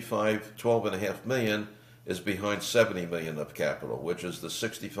the EB-5 $12.5 million is behind $70 million of capital, which is the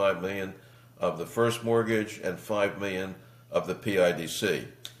 $65 million of the first mortgage and $5 million of the PIDC.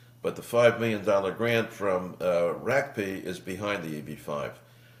 But the $5 million grant from RACP is behind the EB-5.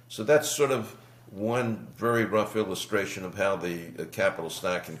 So that's sort of one very rough illustration of how the capital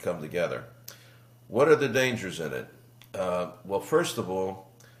stack can come together. What are the dangers in it? Well, first of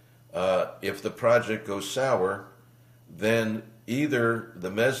all, if the project goes sour, then either the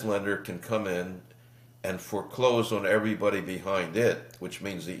mezz lender can come in and foreclose on everybody behind it, which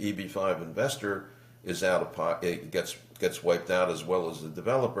means the EB-5 investor is out of pocket, gets wiped out as well as the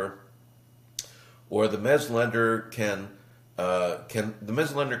developer, or the mezz lender can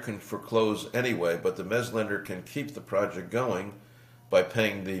foreclose anyway, but the mezz lender can keep the project going by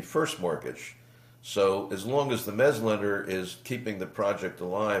paying the first mortgage. So as long as the mezz lender is keeping the project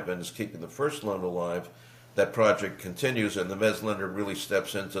alive and is keeping the first loan alive, that project continues, and the mezz lender really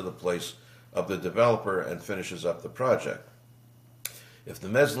steps into the place of the developer and finishes up the project. If the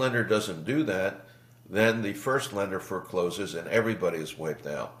mezz lender doesn't do that, then the first lender forecloses and everybody is wiped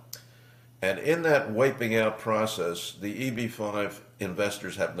out. And in that wiping out process, the EB-5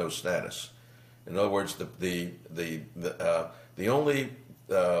 investors have no status. In other words, the only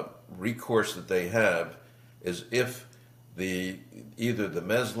recourse that they have is if either the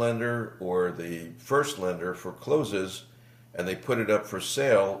mezz lender or the first lender forecloses and they put it up for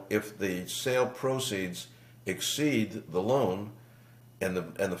sale. If the sale proceeds exceed the loan and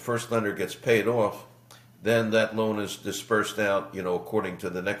the first lender gets paid off, then that loan is dispersed out, according to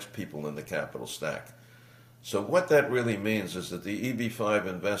the next people in the capital stack. So what that really means is that the EB-5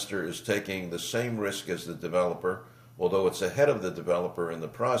 investor is taking the same risk as the developer, although it's ahead of the developer in the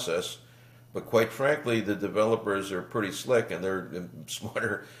process. But quite frankly, the developers are pretty slick, and they're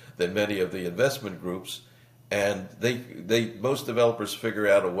smarter than many of the investment groups. And most developers figure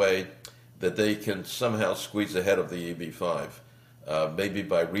out a way that they can somehow squeeze ahead of the EB-5, maybe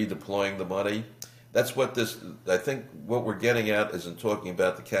by redeploying the money. That's what I think what we're getting at is in talking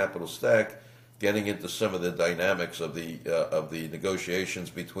about the capital stack, getting into some of the dynamics of the negotiations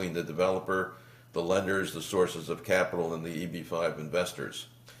between the developer, the lenders, the sources of capital, and the EB-5 investors.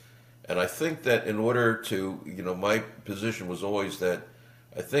 And I think that in order to, my position was always that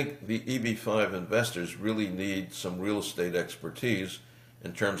I think the EB-5 investors really need some real estate expertise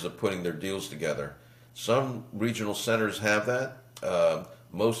in terms of putting their deals together. Some regional centers have that.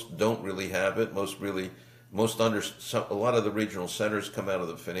 Most don't really have it. A lot of the regional centers come out of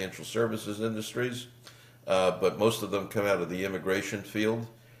the financial services industries, but most of them come out of the immigration field.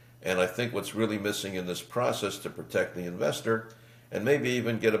 And I think what's really missing in this process to protect the investor and maybe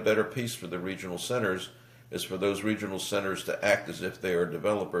even get a better piece for the regional centers is for those regional centers to act as if they are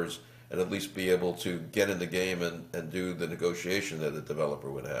developers and at least be able to get in the game and do the negotiation that a developer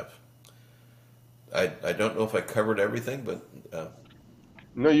would have. I don't know if I covered everything, but...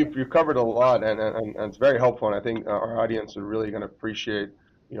 No, you covered a lot, and it's very helpful, and I think our audience are really going to appreciate,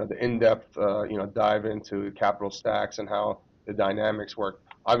 the in-depth, dive into capital stacks and how the dynamics work.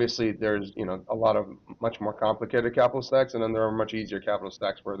 Obviously, there's, a lot of much more complicated capital stacks, and then there are much easier capital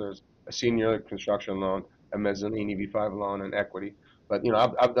stacks where there's a senior construction loan, a mezzanine EB-5 loan, and equity. But,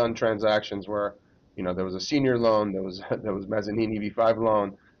 I've done transactions where, there was a senior loan, there was mezzanine EB-5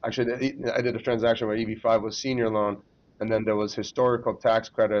 loan. Actually, I did a transaction where EB-5 was senior loan, and then there was historical tax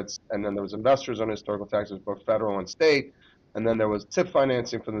credits, and then there was investors on historical taxes, both federal and state, and then there was TIP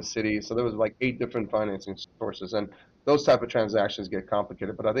financing from the city. So there was like 8 different financing sources, and those type of transactions get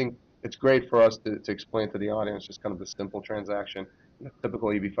complicated. But I think it's great for us to explain to the audience just kind of the simple transaction,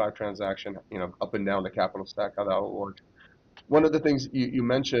 typical EB-5 transaction, up and down the capital stack, how that works. One of the things you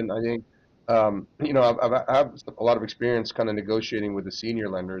mentioned, I think, I have a lot of experience kind of negotiating with the senior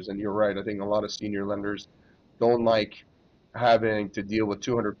lenders, and you're right. I think a lot of senior lenders don't like having to deal with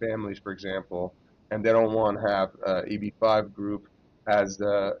 200 families, for example, and they don't want to have EB-5 group as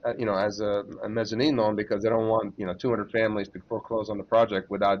a mezzanine loan because they don't want 200 families to foreclose on the project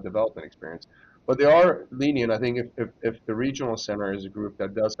without development experience. But they are lenient. I think if the regional center is a group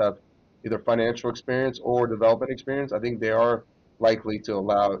that does have either financial experience or development experience, I think they are likely to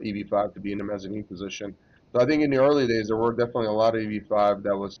allow EB-5 to be in a mezzanine position. So I think in the early days there were definitely a lot of EB-5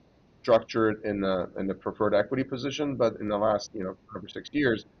 that was structured in the preferred equity position, but in the last 5 or 6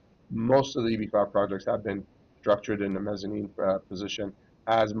 years, most of the EB-5 projects have been structured in the mezzanine position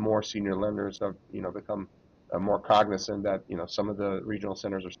as more senior lenders have become more cognizant that some of the regional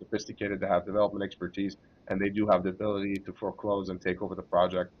centers are sophisticated to have development expertise, and they do have the ability to foreclose and take over the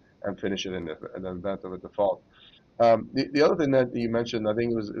project and finish it in the event of a default. The other thing that you mentioned, I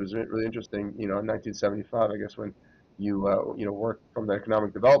think it was really interesting. In 1975, I guess when you worked from the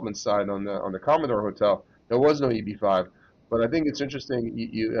economic development side on the Commodore Hotel, there was no EB-5. But I think it's interesting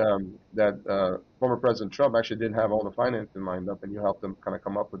that former President Trump actually didn't have all the financing lined up, and you helped him kind of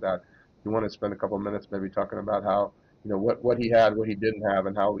come up with that. You want to spend a couple of minutes maybe talking about how what he had, what he didn't have,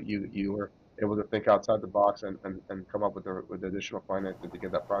 and how you were able to think outside the box and come up with additional financing to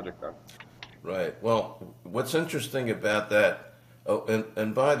get that project done. Right. Well, what's interesting about that,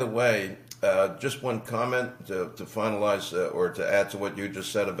 and by the way, just one comment to finalize or to add to what you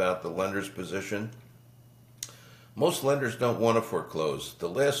just said about the lender's position. Most lenders don't want to foreclose. The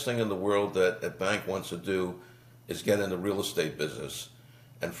last thing in the world that a bank wants to do is get in the real estate business.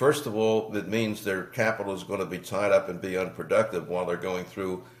 And first of all, it means their capital is going to be tied up and be unproductive while they're going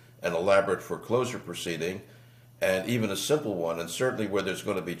through an elaborate foreclosure proceeding, and even a simple one, and certainly where there's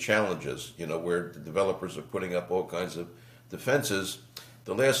going to be challenges, where the developers are putting up all kinds of defenses.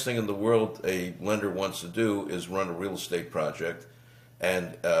 The last thing in the world a lender wants to do is run a real estate project,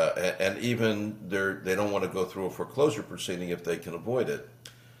 and even they don't want to go through a foreclosure proceeding if they can avoid it.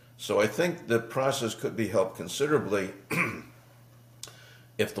 So I think the process could be helped considerably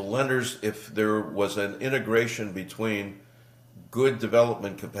if there was an integration between good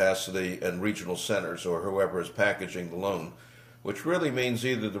development capacity and regional centers, or whoever is packaging the loan, which really means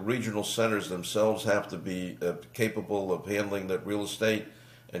either the regional centers themselves have to be capable of handling that real estate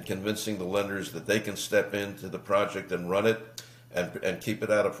and convincing the lenders that they can step into the project and run it and keep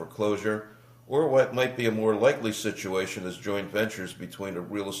it out of foreclosure, or what might be a more likely situation is joint ventures between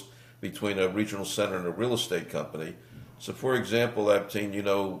between a regional center and a real estate company. So, for example, Abteen,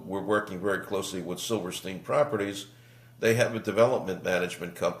 we're working very closely with Silverstein Properties. They have a development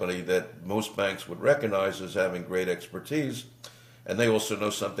management company that most banks would recognize as having great expertise, and they also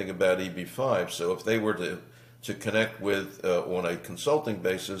know something about EB-5. So if they were to connect with, on a consulting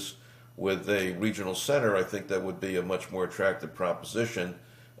basis, with a regional center, I think that would be a much more attractive proposition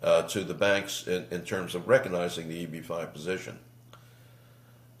to the banks in terms of recognizing the EB-5 position.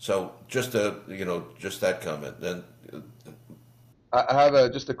 So just that comment. And I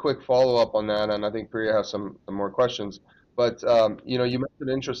have just a quick follow-up on that, and I think Preeya has some more questions. But you mentioned an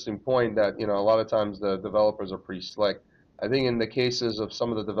interesting point that a lot of times the developers are pretty slick. I think in the cases of some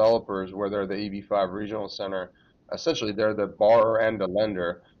of the developers where they're the EB-5 regional center, essentially they're the borrower and the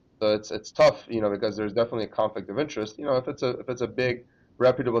lender. So it's tough, because there's definitely a conflict of interest. If it's a big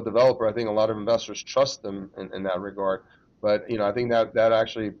reputable developer, I think a lot of investors trust them in that regard. But I think that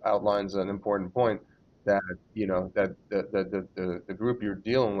actually outlines an important point that that the group you're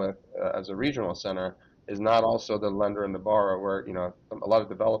dealing with as a regional center is not also the lender and the borrower, where a lot of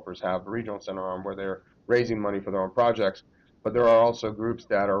developers have a regional center arm where they're raising money for their own projects, but there are also groups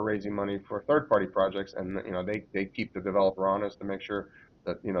that are raising money for third-party projects, and they keep the developer honest to make sure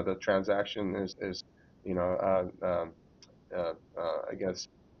that the transaction is I guess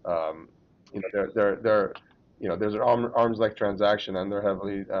they're there's an arms like transaction, and they're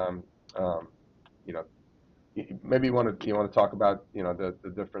heavily you know maybe you want to talk about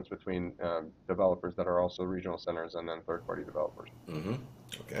the difference between developers that are also regional centers and then third-party developers. Mm-hmm.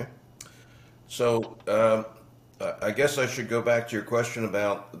 Okay. So I guess I should go back to your question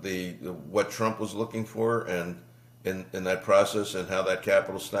about the what Trump was looking for and in that process and how that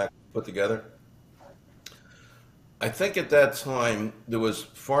capital stack was put together. I think at that time there was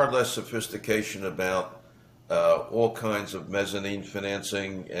far less sophistication about all kinds of mezzanine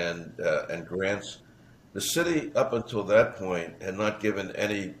financing and grants. The city, up until that point, had not given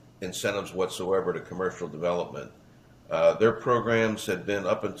any incentives whatsoever to commercial development. Their programs had been,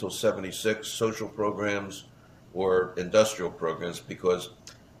 up until '76, social programs or industrial programs, because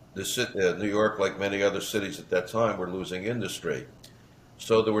New York, like many other cities at that time, were losing industry.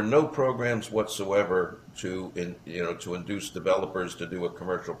 So there were no programs whatsoever to induce developers to do a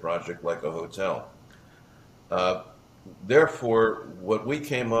commercial project like a hotel. Therefore, what we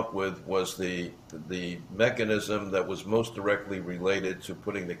came up with was the mechanism that was most directly related to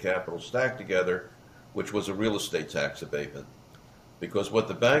putting the capital stack together, which was a real estate tax abatement. Because what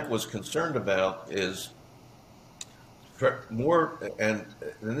the bank was concerned about is more, and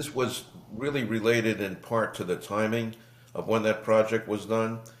this was really related in part to the timing of when that project was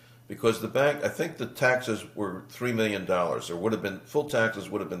done, because the bank, I think the taxes were $3 million, or would have been, full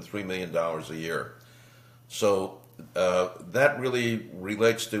taxes would have been $3 million a year. So that really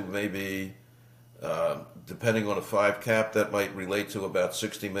relates to maybe, depending on a 5 cap, that might relate to about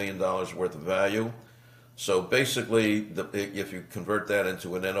 $60 million worth of value. So basically, if you convert that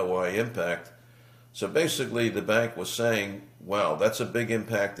into an NOI impact, so basically the bank was saying, wow, that's a big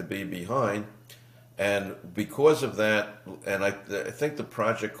impact to be behind. And because of that, and I think the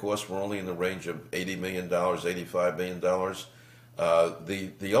project costs were only in the range of $80 million, $85 million.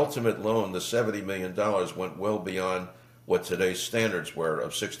 The ultimate loan, the $70 million, went well beyond what today's standards were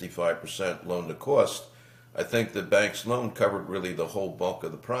of 65% loan to cost. I think the bank's loan covered really the whole bulk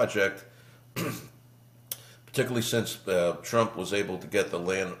of the project, particularly since Trump was able to get the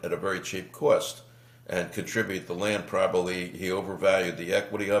land at a very cheap cost and contribute the land. Probably he overvalued the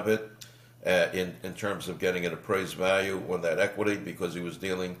equity of it in terms of getting an appraised value on that equity, because he was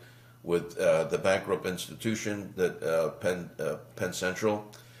dealing with the bankrupt institution, that Penn Central.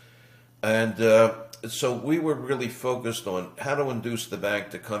 And so we were really focused on how to induce the bank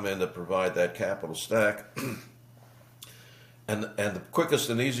to come in to provide that capital stack. And the quickest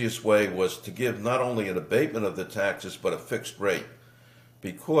and easiest way was to give not only an abatement of the taxes, but a fixed rate.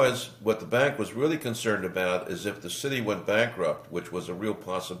 Because what the bank was really concerned about is if the city went bankrupt, which was a real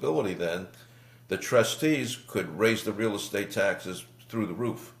possibility then, the trustees could raise the real estate taxes through the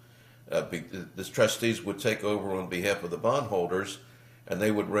roof. The trustees would take over on behalf of the bondholders, and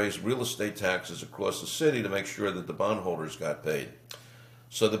they would raise real estate taxes across the city to make sure that the bondholders got paid.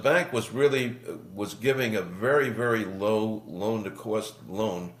 So the bank was giving a very, very low loan-to-cost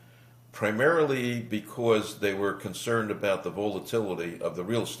loan, primarily because they were concerned about the volatility of the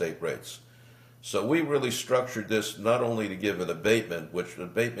real estate rates. So we really structured this not only to give an abatement, which an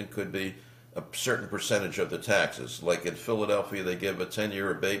abatement could be a certain percentage of the taxes. Like in Philadelphia, they give a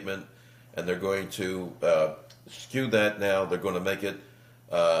 10-year abatement, and they're going to skew that now. They're going to make it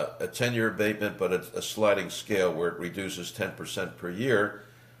a 10-year abatement, but a sliding scale where it reduces 10% per year.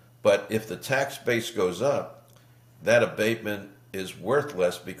 But if the tax base goes up, that abatement is worth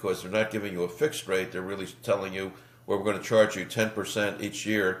less because they're not giving you a fixed rate. They're really telling you, well, we're going to charge you 10% each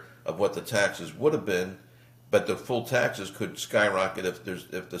year of what the taxes would have been, but the full taxes could skyrocket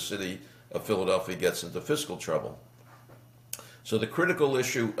if the city of Philadelphia gets into fiscal trouble. So the critical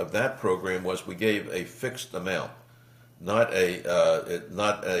issue of that program was we gave a fixed amount, not a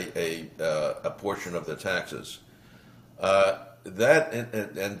portion of the taxes.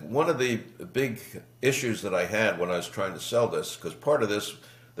 And one of the big issues that I had when I was trying to sell this, because part of this,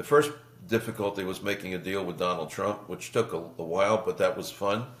 the first difficulty was making a deal with Donald Trump, which took a while, but that was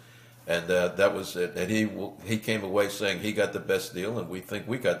fun, and that was it. And he came away saying he got the best deal, and we think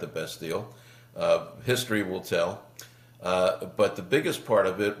we got the best deal. History will tell. But the biggest part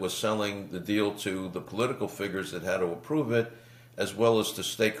of it was selling the deal to the political figures that had to approve it, as well as to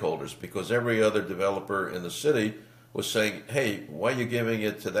stakeholders, because every other developer in the city was saying, hey, why are you giving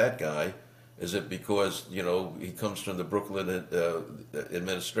it to that guy? Is it because, he comes from the Brooklyn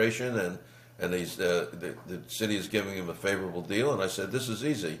administration and the city is giving him a favorable deal? And I said, this is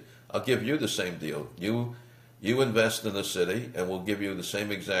easy. I'll give you the same deal. You invest in the city and we'll give you the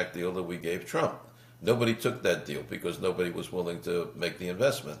same exact deal that we gave Trump. Nobody took that deal because nobody was willing to make the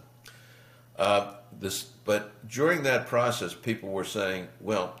investment. But during that process, people were saying,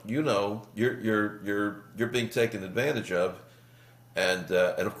 "Well, you're being taken advantage of," and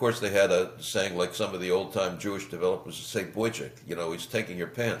of course they had a saying like some of the old time Jewish developers would say, "Boychik, he's taking your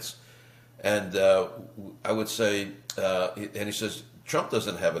pants," and I would say, and he says, "Trump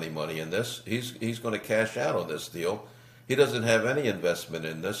doesn't have any money in this. He's going to cash out on this deal. He doesn't have any investment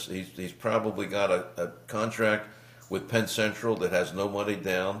in this. He's probably got a contract with Penn Central that has no money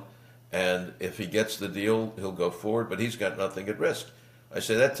down." And if he gets the deal, he'll go forward, but he's got nothing at risk. I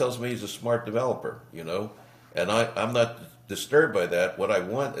say, that tells me he's a smart developer, and I'm not disturbed by that. What I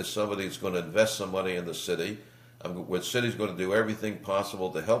want is somebody who's going to invest some money in the city. The city's going to do everything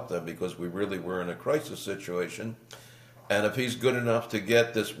possible to help them because we really were in a crisis situation. And if he's good enough to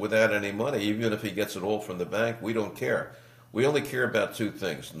get this without any money, even if he gets it all from the bank, we don't care. We only care about two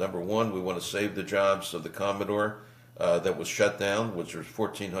things. Number one, we want to save the jobs of the Commodore that was shut down, which was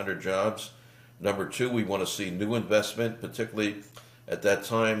 1,400 jobs. Number two, we want to see new investment, particularly at that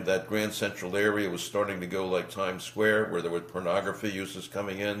time that Grand Central area was starting to go like Times Square, where there were pornography uses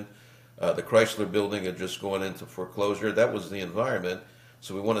coming in. The Chrysler building had just gone into foreclosure. That was the environment.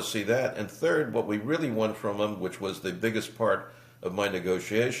 So we want to see that. And third, what we really want from them, which was the biggest part of my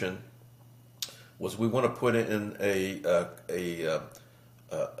negotiation, was we want to put in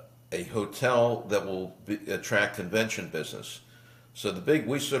a hotel that will attract convention business. So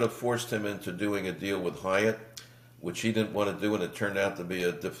we sort of forced him into doing a deal with Hyatt, which he didn't want to do, and it turned out to be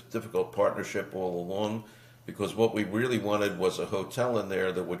a difficult partnership all along, because what we really wanted was a hotel in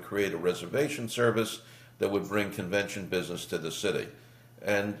there that would create a reservation service that would bring convention business to the city.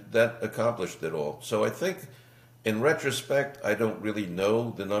 And that accomplished it all. So I think, in retrospect, I don't really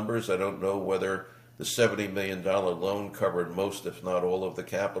know the numbers. I don't know whether the $70 million loan covered most, if not all, of the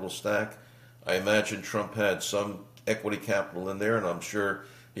capital stack. I imagine Trump had some equity capital in there, and I'm sure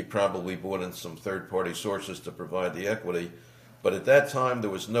he probably brought in some third-party sources to provide the equity. But at that time, there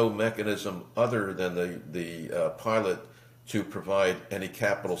was no mechanism other than the pilot to provide any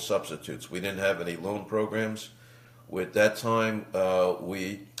capital substitutes. We didn't have any loan programs. At that time,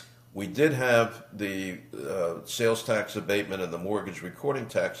 we did have the sales tax abatement and the mortgage recording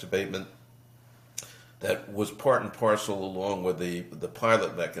tax abatement that was part and parcel along with the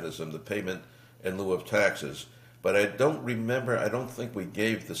pilot mechanism, the payment in lieu of taxes. But I don't think we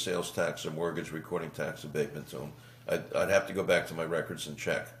gave the sales tax or mortgage recording tax abatement to them. I'd have to go back to my records and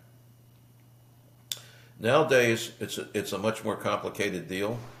check. Nowadays, it's a much more complicated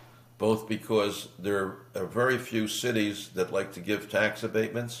deal, both because there are very few cities that like to give tax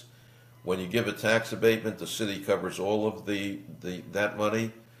abatements. When you give a tax abatement, the city covers all of that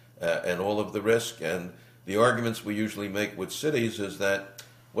money and all of the risk. And the arguments we usually make with cities is that,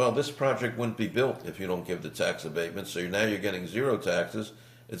 well, this project wouldn't be built if you don't give the tax abatement. So now you're getting zero taxes.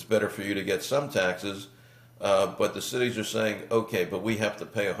 It's better for you to get some taxes. But the cities are saying, okay, but we have to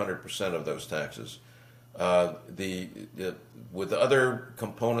pay 100% of those taxes. With other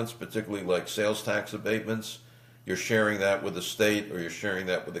components, particularly like sales tax abatements, you're sharing that with the state or you're sharing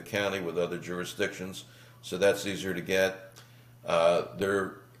that with the county, with other jurisdictions. So that's easier to get.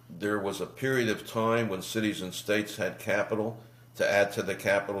 There was a period of time when cities and states had capital to add to the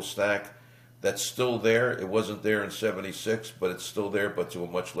capital stack. That's still there. It wasn't there in '76, but it's still there, but to a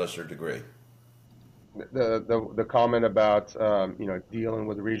much lesser degree. The comment about dealing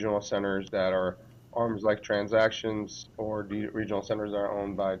with regional centers that are arms like transactions or regional centers that are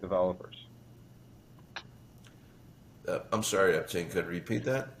owned by developers. I'm sorry, Abteen, could you repeat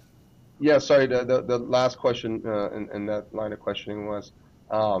that? Yeah, sorry. The last question in that line of questioning was,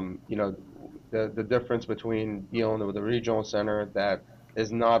 the difference between dealing with a regional center that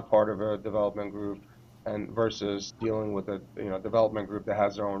is not part of a development group and versus dealing with a development group that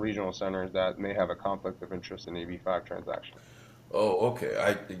has their own regional centers that may have a conflict of interest in EB-5 transaction. Oh,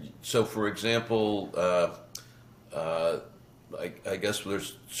 okay. So for example, uh, I guess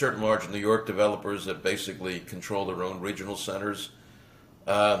there's certain large New York developers that basically control their own regional centers.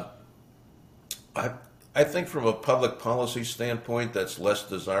 Uh, I I think from a public policy standpoint, that's less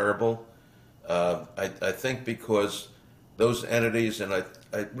desirable. I think because those entities, and I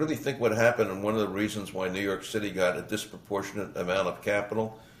really think what happened, and one of the reasons why New York City got a disproportionate amount of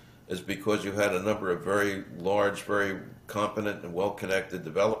capital, is because you had a number of very large, very competent and well-connected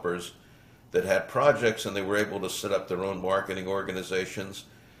developers that had projects, and they were able to set up their own marketing organizations.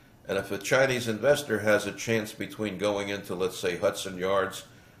 And if a Chinese investor has a chance between going into, let's say, Hudson Yards,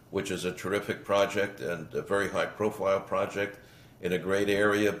 which is a terrific project and a very high-profile project in a great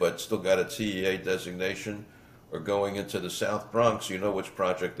area, but still got a TEA designation, or going into the South Bronx, you know which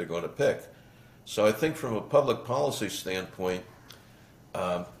project they're going to pick. So I think from a public policy standpoint,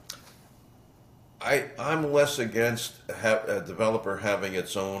 um, I'm less against a developer having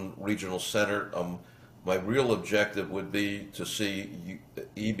its own regional center. My real objective would be to see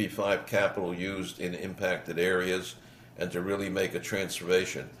EB-5 capital used in impacted areas and to really make a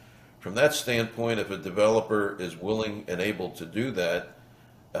transformation. From that standpoint, if a developer is willing and able to do that,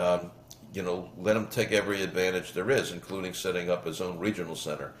 um, let him take every advantage there is, including setting up his own regional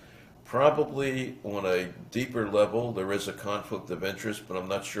center. Probably on a deeper level, there is a conflict of interest, but I'm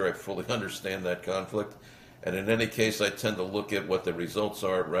not sure I fully understand that conflict. And in any case, I tend to look at what the results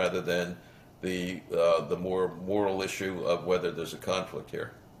are rather than the more moral issue of whether there's a conflict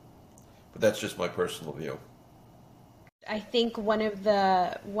here. But that's just my personal view. I think one of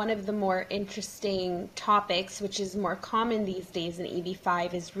the more interesting topics, which is more common these days in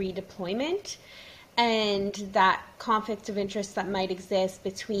EB5, is redeployment, and that conflict of interest that might exist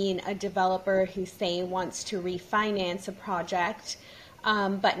between a developer who, say, wants to refinance a project,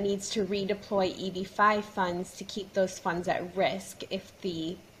 but needs to redeploy EB5 funds to keep those funds at risk if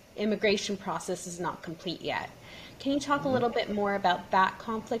the immigration process is not complete yet. Can you talk a little bit more about that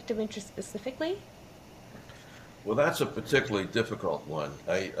conflict of interest specifically? Well, that's a particularly difficult one.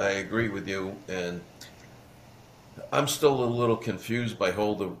 I agree with you, and I'm still a little confused by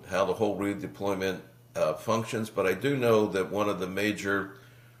how the whole redeployment functions, but I do know that one of the major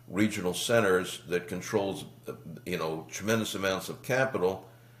regional centers that controls, tremendous amounts of capital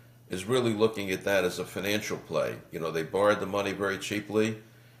is really looking at that as a financial play. They borrowed the money very cheaply,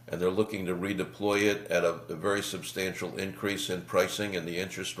 and they're looking to redeploy it at a very substantial increase in pricing and the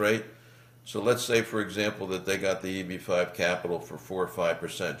interest rate. So let's say, for example, that they got the EB-5 capital for 4 or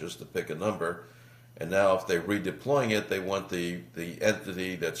 5%, just to pick a number. And now if they're redeploying it, they want the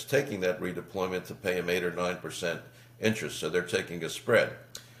entity that's taking that redeployment to pay them 8 or 9% interest. So they're taking a spread.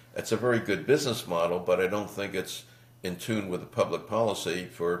 It's a very good business model, but I don't think it's in tune with the public policy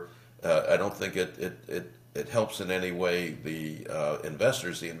I don't think it helps in any way the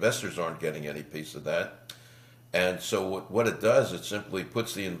investors. The investors aren't getting any piece of that. And so what it does, it simply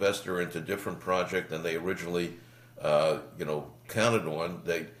puts the investor into different project than they originally, counted on.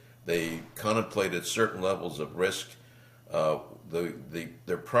 They contemplated certain levels of risk.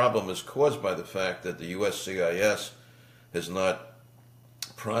 Their problem is caused by the fact that the USCIS has not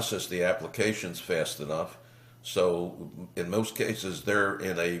processed the applications fast enough. So in most cases, they're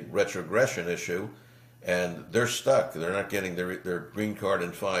in a retrogression issue, and they're stuck. They're not getting their green card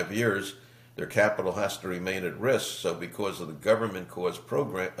in 5 years. Their capital has to remain at risk. So because of the government-caused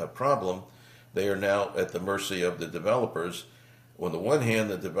problem, they are now at the mercy of the developers. On the one hand,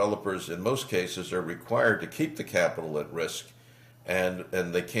 the developers, in most cases, are required to keep the capital at risk, and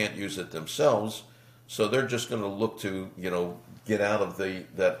they can't use it themselves. So they're just going to look to, get out of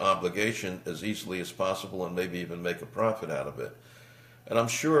that obligation as easily as possible and maybe even make a profit out of it. And I'm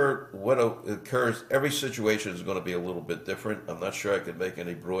sure what occurs, every situation is going to be a little bit different. I'm not sure I could make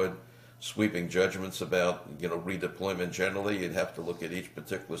any broad sweeping judgments about redeployment generally. You'd have to look at each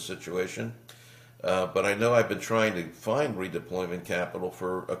particular situation. But I know I've been trying to find redeployment capital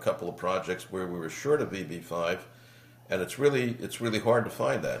for a couple of projects where we were short of EB-5, and it's really hard to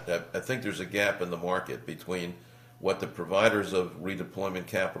find that. I think there's a gap in the market between what the providers of redeployment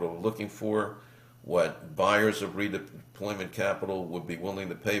capital are looking for, what buyers of redeployment capital would be willing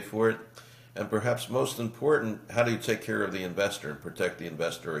to pay for it, and perhaps most important, how do you take care of the investor and protect the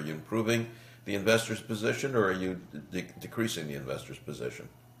investor? Are you improving the investor's position, or are you decreasing the investor's position?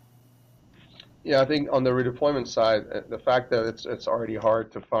 Yeah, I think on the redeployment side, the fact that it's already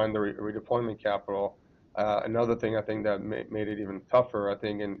hard to find the redeployment capital. Another thing I think that made it even tougher, I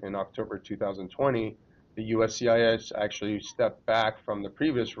think in October 2020, the USCIS actually stepped back from the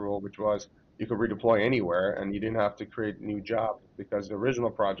previous rule, which was you could redeploy anywhere and you didn't have to create new jobs because the original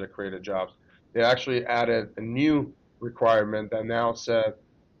project created jobs. They actually added a new requirement that now said,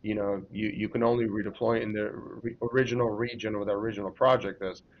 you can only redeploy in the original region where the original project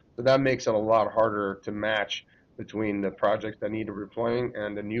is. So that makes it a lot harder to match between the projects that need redeploying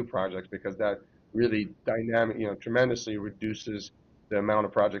and the new projects because that really tremendously reduces the amount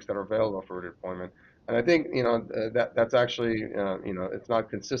of projects that are available for redeployment. And I think that's actually it's not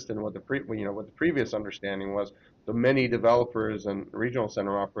consistent with what the previous understanding was. So many developers and regional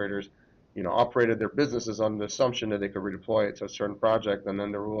center operators, operated their businesses on the assumption that they could redeploy it to a certain project, and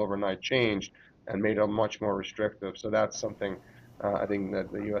then the rule overnight changed and made it much more restrictive. So that's something I think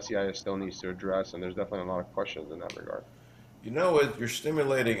that the USCIS still needs to address, and there's definitely a lot of questions in that regard. You're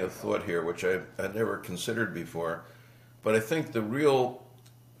stimulating a thought here, which I never considered before, but I think the real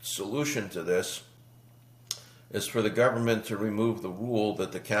solution to this is for the government to remove the rule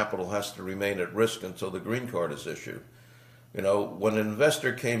that the capital has to remain at risk until the green card is issued. When an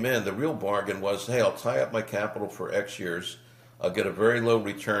investor came in, the real bargain was, hey, I'll tie up my capital for X years, I'll get a very low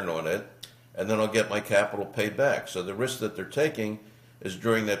return on it, and then I'll get my capital paid back. So the risk that they're taking is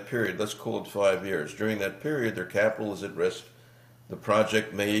during that period, let's call it 5 years. During that period, their capital is at risk. The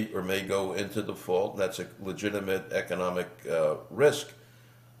project may or may go into default. That's a legitimate economic risk.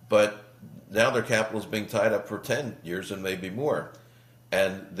 But now their capital is being tied up for 10 years and maybe more.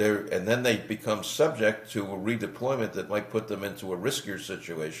 And then they become subject to a redeployment that might put them into a riskier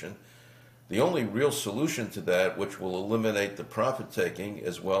situation. The only real solution to that, which will eliminate the profit taking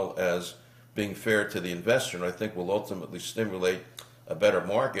as well as being fair to the investor, and I think will ultimately stimulate a better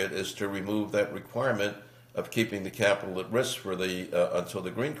market, is to remove that requirement of keeping the capital at risk for until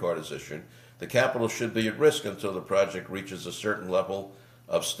the green card is issued. The capital should be at risk until the project reaches a certain level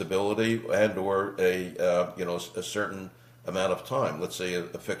of stability and/or a certain amount of time. Let's say a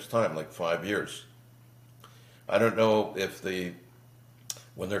fixed time, like 5 years. I don't know if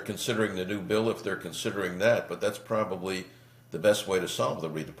when they're considering the new bill, if they're considering that, but that's probably the best way to solve the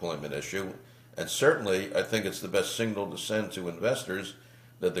redeployment issue. And certainly, I think it's the best signal to send to investors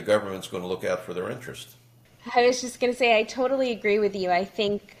that the government's going to look out for their interest. I was just going to say, I totally agree with you. I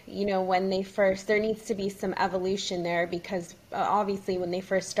think, when there needs to be some evolution there because obviously when they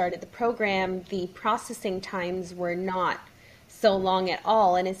first started the program, the processing times were not so long at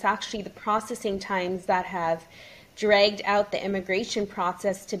all. And it's actually the processing times that have dragged out the immigration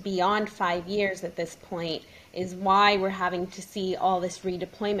process to beyond 5 years at this point is why we're having to see all this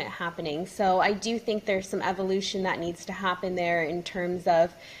redeployment happening. So I do think there's some evolution that needs to happen there in terms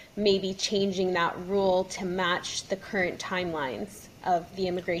of maybe changing that rule to match the current timelines of the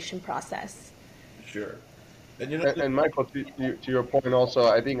immigration process. Sure. And Michael, to your point also,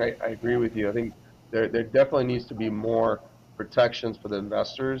 I think I agree with you. I think there definitely needs to be more protections for the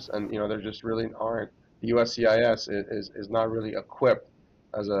investors, and there just really aren't. The USCIS is not really equipped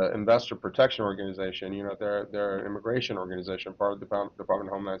as an investor protection organization. They're an immigration organization, part of the Department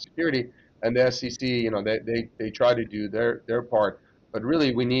of Homeland Security, and the SEC. They try to do their part, but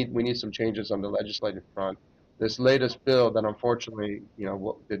really we need some changes on the legislative front. This latest bill that unfortunately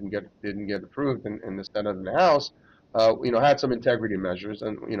didn't get approved in the Senate and the House, had some integrity measures,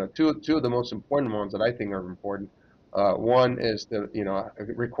 and two of the most important ones that I think are important. One is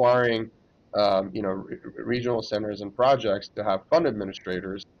requiring regional centers and projects to have fund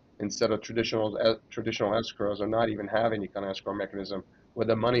administrators instead of traditional escrows, or not even have any kind of escrow mechanism where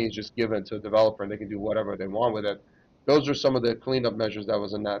the money is just given to a developer and they can do whatever they want with it. Those are some of the cleanup measures that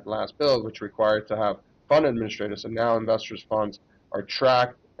was in that last bill, which required to have fund administrators. And now investors' funds are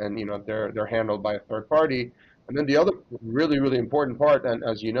tracked and they're handled by a third party. And then the other really, really important part, and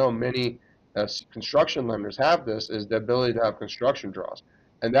as you know, many construction lenders have this, is the ability to have construction draws.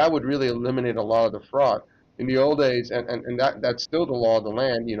 And that would really eliminate a lot of the fraud. In the old days, and that's still the law of the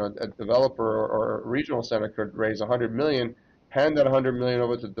land, a developer or a regional center could raise $100 million, hand that $100 million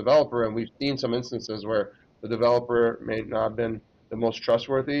over to the developer, and we've seen some instances where the developer may not have been the most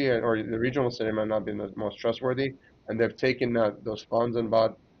trustworthy, or the regional center might not have been the most trustworthy, and they've taken those funds and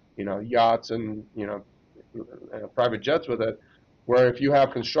bought, yachts and, private jets with it, where if you have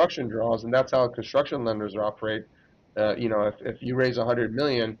construction draws, and that's how construction lenders operate, if you raise $100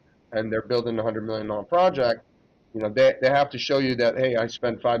 million and they're building a $100 million project, they have to show you that, hey, I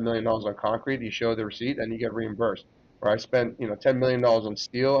spent $5 million on concrete. You show the receipt and you get reimbursed. or I spent, $10 million on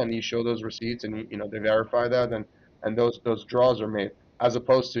steel, and you show those receipts and, they verify that, and those draws are made, as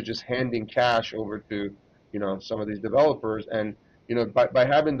opposed to just handing cash over to, some of these developers. And, by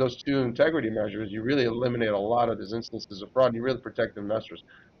having those two integrity measures, you really eliminate a lot of these instances of fraud, and you really protect investors.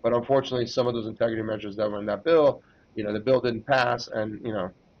 But unfortunately, some of those integrity measures that were in that bill, the bill didn't pass, and,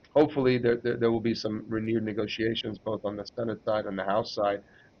 hopefully there will be some renewed negotiations both on the Senate side and the House side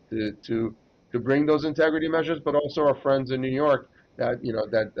to bring those integrity measures. But also our friends in New York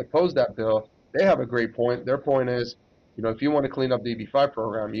that oppose that bill, they have a great point. Their point is, if you want to clean up the EB-5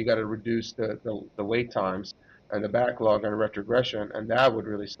 program, you got to reduce the wait times and the backlog and retrogression, and that would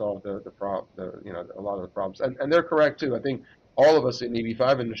really solve a lot of the problems. And they're correct too. I think all of us in the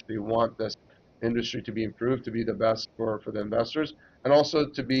EB-5 industry want this industry to be improved, to be the best for the investors, and also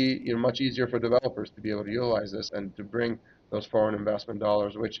to be much easier for developers to be able to utilize this and to bring those foreign investment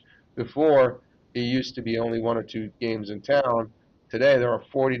dollars, which before it used to be only one or two games in town. Today there are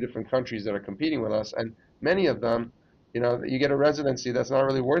 40 different countries that are competing with us, and many of them, you get a residency that's not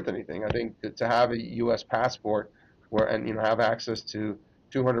really worth anything. I think to have a U.S. passport and have access to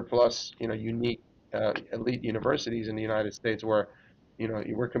 200 plus unique elite universities in the United States, where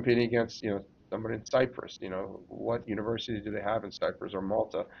we're competing against someone in Cyprus. What university do they have in Cyprus or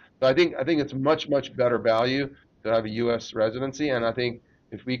Malta? So I think it's much better value to have a U.S. residency, and I think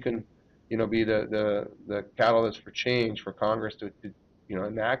if we can be the catalyst for change for Congress to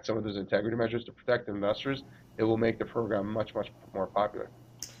enact some of those integrity measures to protect investors, it will make the program much more popular.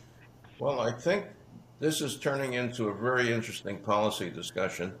 Well, I think this is turning into a very interesting policy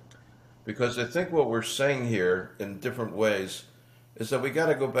discussion, because I think what we're saying here in different ways is that we got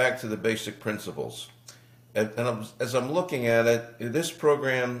to go back to the basic principles. And as I'm looking at it, this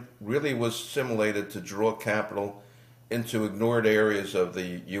program really was simulated to draw capital into ignored areas of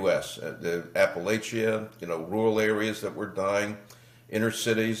the U.S., the Appalachia, rural areas that were dying, inner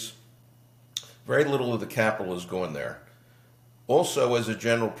cities. Very little of the capital is going there. Also, as a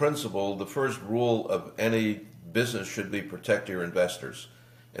general principle, the first rule of any business should be protect your investors.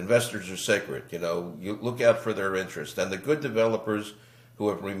 Investors are sacred. You look out for their interest. And the good developers who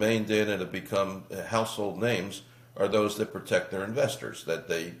have remained in and have become household names are those that protect their investors, that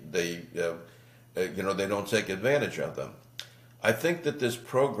they don't take advantage of them. I think that this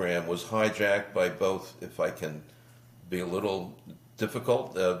program was hijacked by both, if I can be a little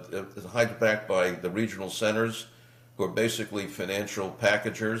difficult, hijacked by the regional centers, who are basically financial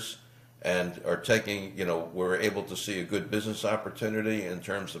packagers and are taking, we're able to see a good business opportunity in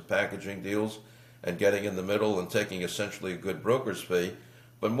terms of packaging deals and getting in the middle and taking essentially a good broker's fee.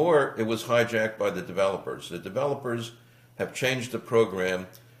 But more, it was hijacked by the developers. The developers have changed the program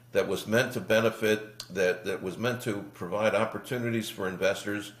that was meant to benefit, that was meant to provide opportunities for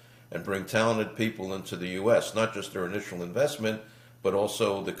investors and bring talented people into the U.S., not just their initial investment, but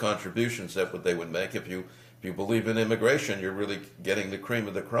also the contributions that what they would make. If you believe in immigration, you're really getting the cream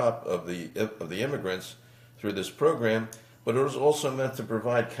of the crop of the immigrants through this program. But it was also meant to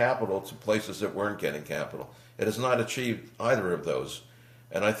provide capital to places that weren't getting capital. It has not achieved either of those.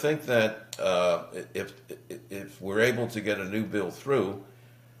 And I think that if we're able to get a new bill through,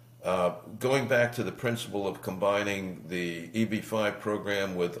 going back to the principle of combining the EB-5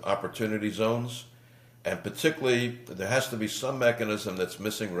 program with opportunity zones, and particularly there has to be some mechanism that's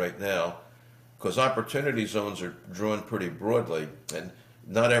missing right now, because opportunity zones are drawn pretty broadly, and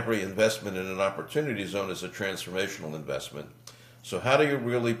not every investment in an opportunity zone is a transformational investment. So how do you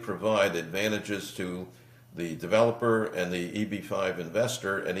really provide advantages to the developer and the EB-5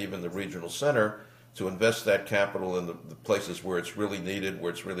 investor and even the regional center to invest that capital in the places where it's really needed,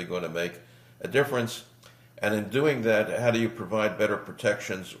 where it's really going to make a difference? And in doing that, how do you provide better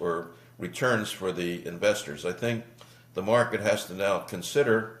protections or returns for the investors? I think the market has to now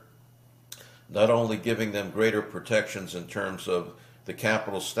consider not only giving them greater protections in terms of the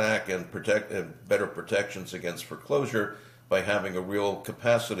capital stack and better protections against foreclosure by having a real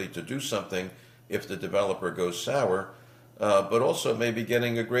capacity to do something if the developer goes sour, but also maybe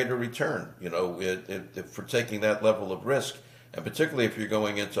getting a greater return, for taking that level of risk, and particularly if you're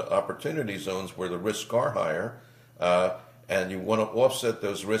going into opportunity zones where the risks are higher, and you want to offset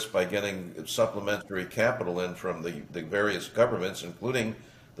those risks by getting supplementary capital in from the various governments, including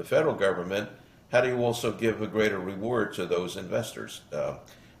the federal government. How do you also give a greater reward to those investors?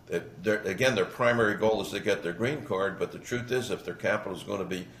 Again, their primary goal is to get their green card, but the truth is, if their capital is going to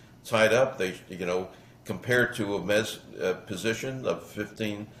be tied up, they, compared to a mezz position of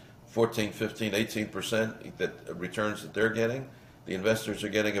 14, 15, 18% that returns that they're getting, the investors are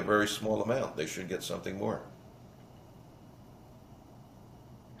getting a very small amount. They should get something more.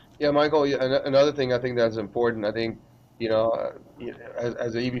 Yeah, Michael, another thing I think that's important, I think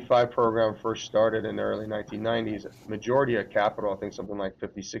as the EB-5 program first started in the early 1990s, majority of capital, I think something like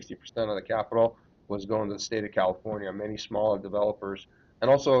 50-60% of the capital was going to the state of California. Many smaller developers and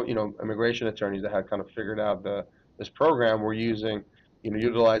also, immigration attorneys that had kind of figured out this program were utilizing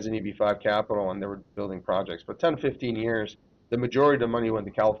EB-5 capital, and they were building projects. For 10, 15 years, the majority of the money went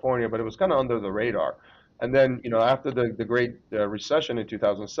to California, but it was kind of under the radar. And then, after the Great Recession in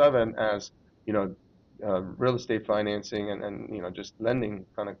 2007, as you know, real estate financing and just lending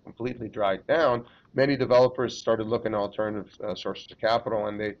kind of completely dried down, many developers started looking at alternative sources of capital,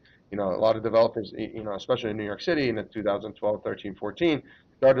 and a lot of developers, especially in New York City in the 2012, 13, 14,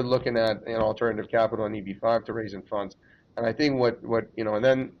 started looking at alternative capital and EB-5 to raising funds. And I think and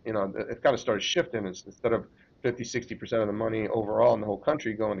then, it kind of started shifting. Instead of 50-60% of the money overall in the whole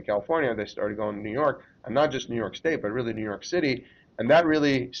country going to California, they started going to New York, and not just New York State, but really New York City. And that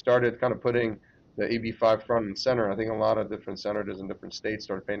really started kind of putting the EB-5 front and center. I think a lot of different senators in different states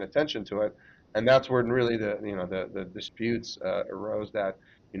started paying attention to it, and that's when really the disputes arose that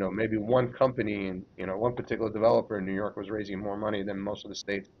maybe one company and one particular developer in New York was raising more money than most of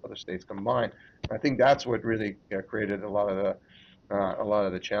the other states combined. And I think that's what really created a lot of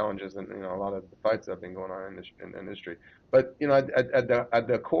the challenges and a lot of the fights that have been going on in the industry. But at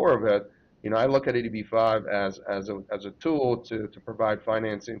the core of it, I look at EB-5 as a tool to provide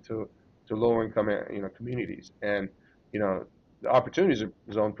financing to lower income communities. And the Opportunity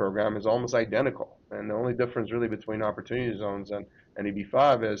Zone program is almost identical, and the only difference really between Opportunity Zones and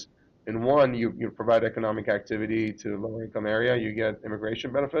EB-5 is, in one, you provide economic activity to lower income area, you get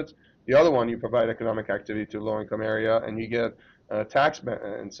immigration benefits. The other one, you provide economic activity to low income area, and you get tax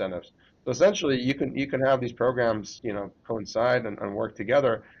incentives. So essentially, you can have these programs coincide and work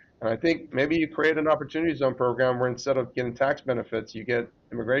together. And I think maybe you create an Opportunity Zone program where instead of getting tax benefits, you get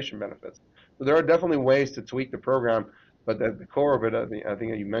immigration benefits. So there are definitely ways to tweak the program, but at the core of it, I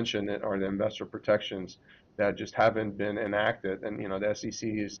think you mentioned it, are the investor protections that just haven't been enacted. And the SEC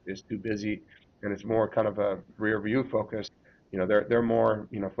is too busy, and it's more kind of a rear view focus. They're more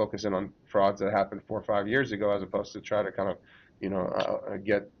focusing on frauds that happened 4 or 5 years ago, as opposed to try to kind of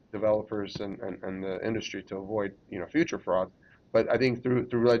get developers and the industry to avoid future frauds. But I think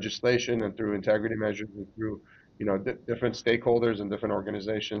through legislation and through integrity measures and through different stakeholders and different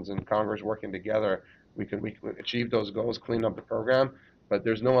organizations and Congress working together, we can achieve those goals, clean up the program. But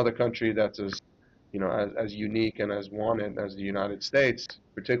there's no other country that's as unique and as wanted as the United States,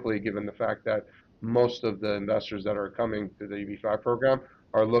 particularly given the fact that most of the investors that are coming to the EB-5 program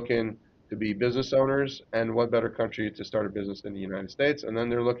are looking to be business owners, and what better country to start a business than the United States? And then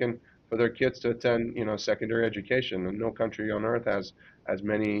they're looking for their kids to attend, secondary education, and no country on earth has as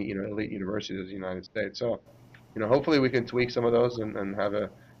many, elite universities as the United States. So, hopefully we can tweak some of those and have a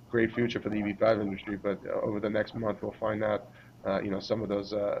great future for the EB-5 industry. But over the next month, we'll find out, some of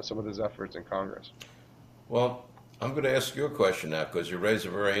those efforts in Congress. Well, I'm going to ask you a question now, because you raise a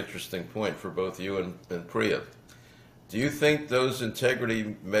very interesting point for both you and Preeya. Do you think those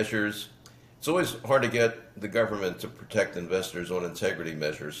integrity measures? It's always hard to get the government to protect investors on integrity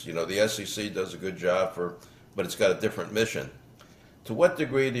measures. The SEC does a good job but it's got a different mission. To what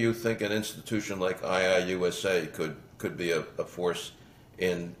degree do you think an institution like IIUSA could be a force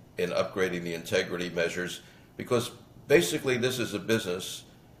in upgrading the integrity measures? Because basically this is a business,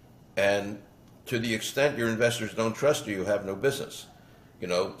 and to the extent your investors don't trust you, you have no business.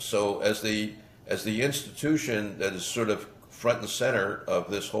 So as the institution that is sort of front and center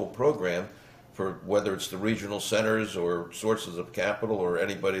of this whole program, for whether it's the regional centers or sources of capital or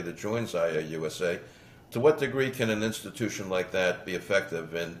anybody that joins IIUSA, to what degree can an institution like that be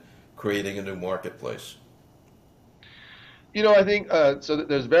effective in creating a new marketplace? I think so.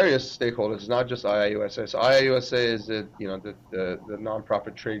 There's various stakeholders. It's not just IIUSA. So IIUSA is the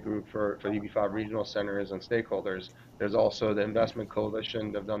nonprofit trade group for EB-5 regional centers and stakeholders. There's also the investment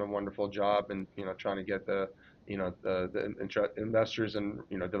coalition. They've done a wonderful job in trying to get the investors and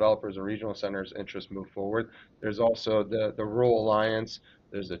developers and regional centers' interests move forward. There's also the Rural Alliance.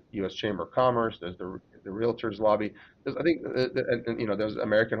 There's the U.S. Chamber of Commerce. There's the Realtors Lobby. There's, I think, there's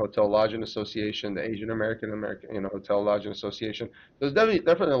American Hotel Lodging Association, the Asian American Hotel Lodging Association. There's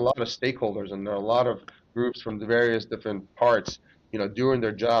definitely a lot of stakeholders, and there are a lot of groups from the various different parts, doing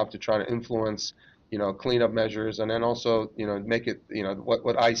their job to try to influence cleanup measures, and then also, make it,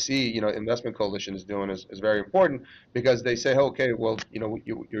 what I see, Investment Coalition is doing is very important, because they say, okay, well,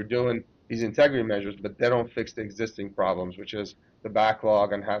 you're doing these integrity measures, but they don't fix the existing problems, which is the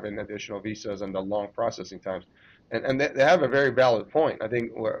backlog and having additional visas and the long processing times. And they have a very valid point. I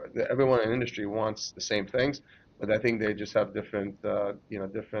think everyone in the industry wants the same things, but I think they just have different,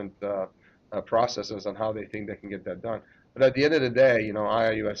 processes on how they think they can get that done. But at the end of the day,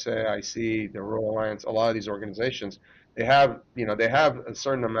 IIUSA, IC, the Rural Alliance, a lot of these organizations, they have a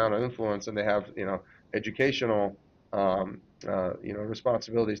certain amount of influence, and they have, educational,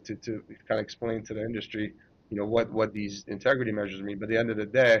 responsibilities to kind of explain to the industry, what these integrity measures mean. But at the end of the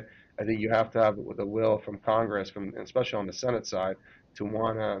day, I think you have to have the will from Congress, especially on the Senate side, to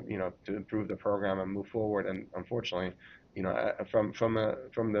want to, to improve the program and move forward. And unfortunately, from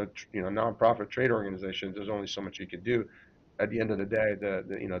the nonprofit trade organizations, there's only so much you could do. At the end of the day,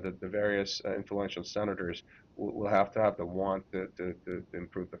 the various influential senators will have to have the want to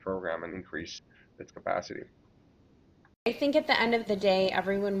improve the program and increase its capacity. I think at the end of the day,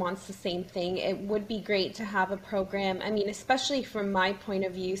 everyone wants the same thing. It would be great to have a program. I mean, especially from my point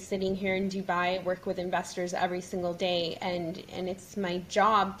of view, sitting here in Dubai, I work with investors every single day, and it's my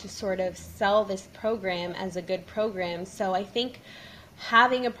job to sort of sell this program as a good program. So I think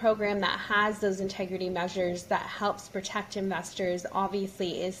having a program that has those integrity measures that helps protect investors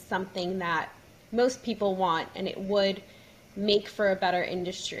obviously is something that most people want, and it would make for a better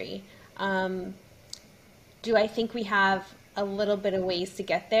industry. Do I think we have a little bit of ways to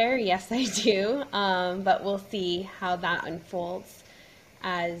get there? Yes, I do. But we'll see how that unfolds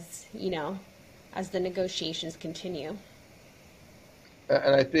as the negotiations continue.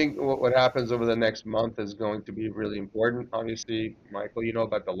 And I think what happens over the next month is going to be really important. Obviously, Michael, you know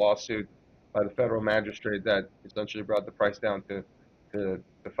about the lawsuit by the federal magistrate that essentially brought the price down to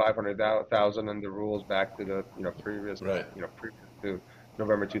 500,000, and the rules back to the previous right. Previous to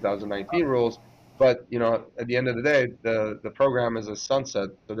November 2019 rules. But at the end of the day, the program is a sunset,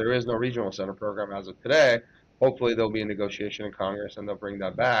 so there is no regional center program as of today. Hopefully, there'll be a negotiation in Congress, and they'll bring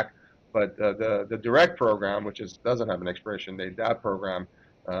that back. But the direct program, which doesn't have an expiration date, that program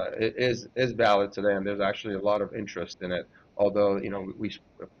is valid today, and there's actually a lot of interest in it. Although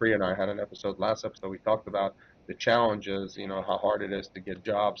Preeya and I had an last episode, we talked about the challenges, how hard it is to get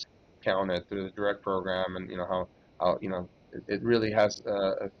jobs counted through the direct program, and how it really has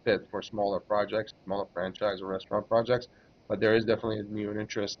a fit for smaller projects, smaller franchise or restaurant projects. But there is definitely a new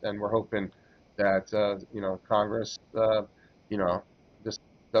interest, and we're hoping that Congress just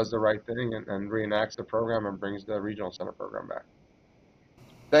does the right thing and reenacts the program and brings the regional center program back.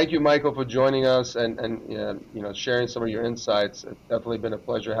 Thank you, Michael, for joining us and sharing some of your insights. It's definitely been a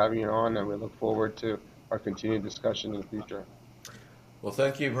pleasure having you on, and we look forward to our continued discussion in the future. Well,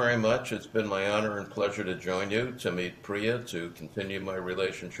 thank you very much. It's been my honor and pleasure to join you, to meet Preeya, to continue my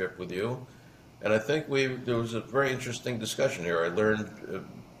relationship with you. And I think there was a very interesting discussion here. I learned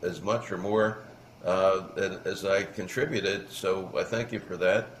as much or more as I contributed, so I thank you for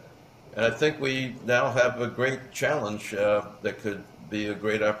that. And I think we now have a great challenge that could be a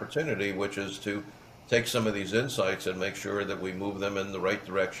great opportunity, which is to take some of these insights and make sure that we move them in the right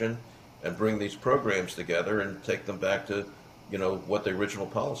direction and bring these programs together and take them back to what the original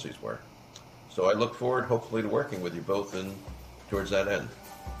policies were. So I look forward, hopefully, to working with you both towards that end.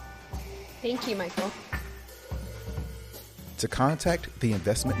 Thank you, Michael. To contact the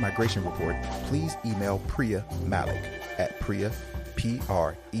Investment Migration Report, please email Preeya Malik at Preeya,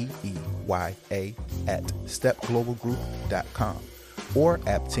 Preeya, at stepglobalgroup.com, or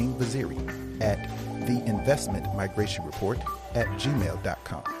Abteen Vaziri at the Investment Migration Report at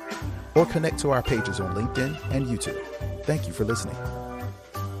gmail.com, or connect to our pages on LinkedIn and YouTube. Thank you for listening.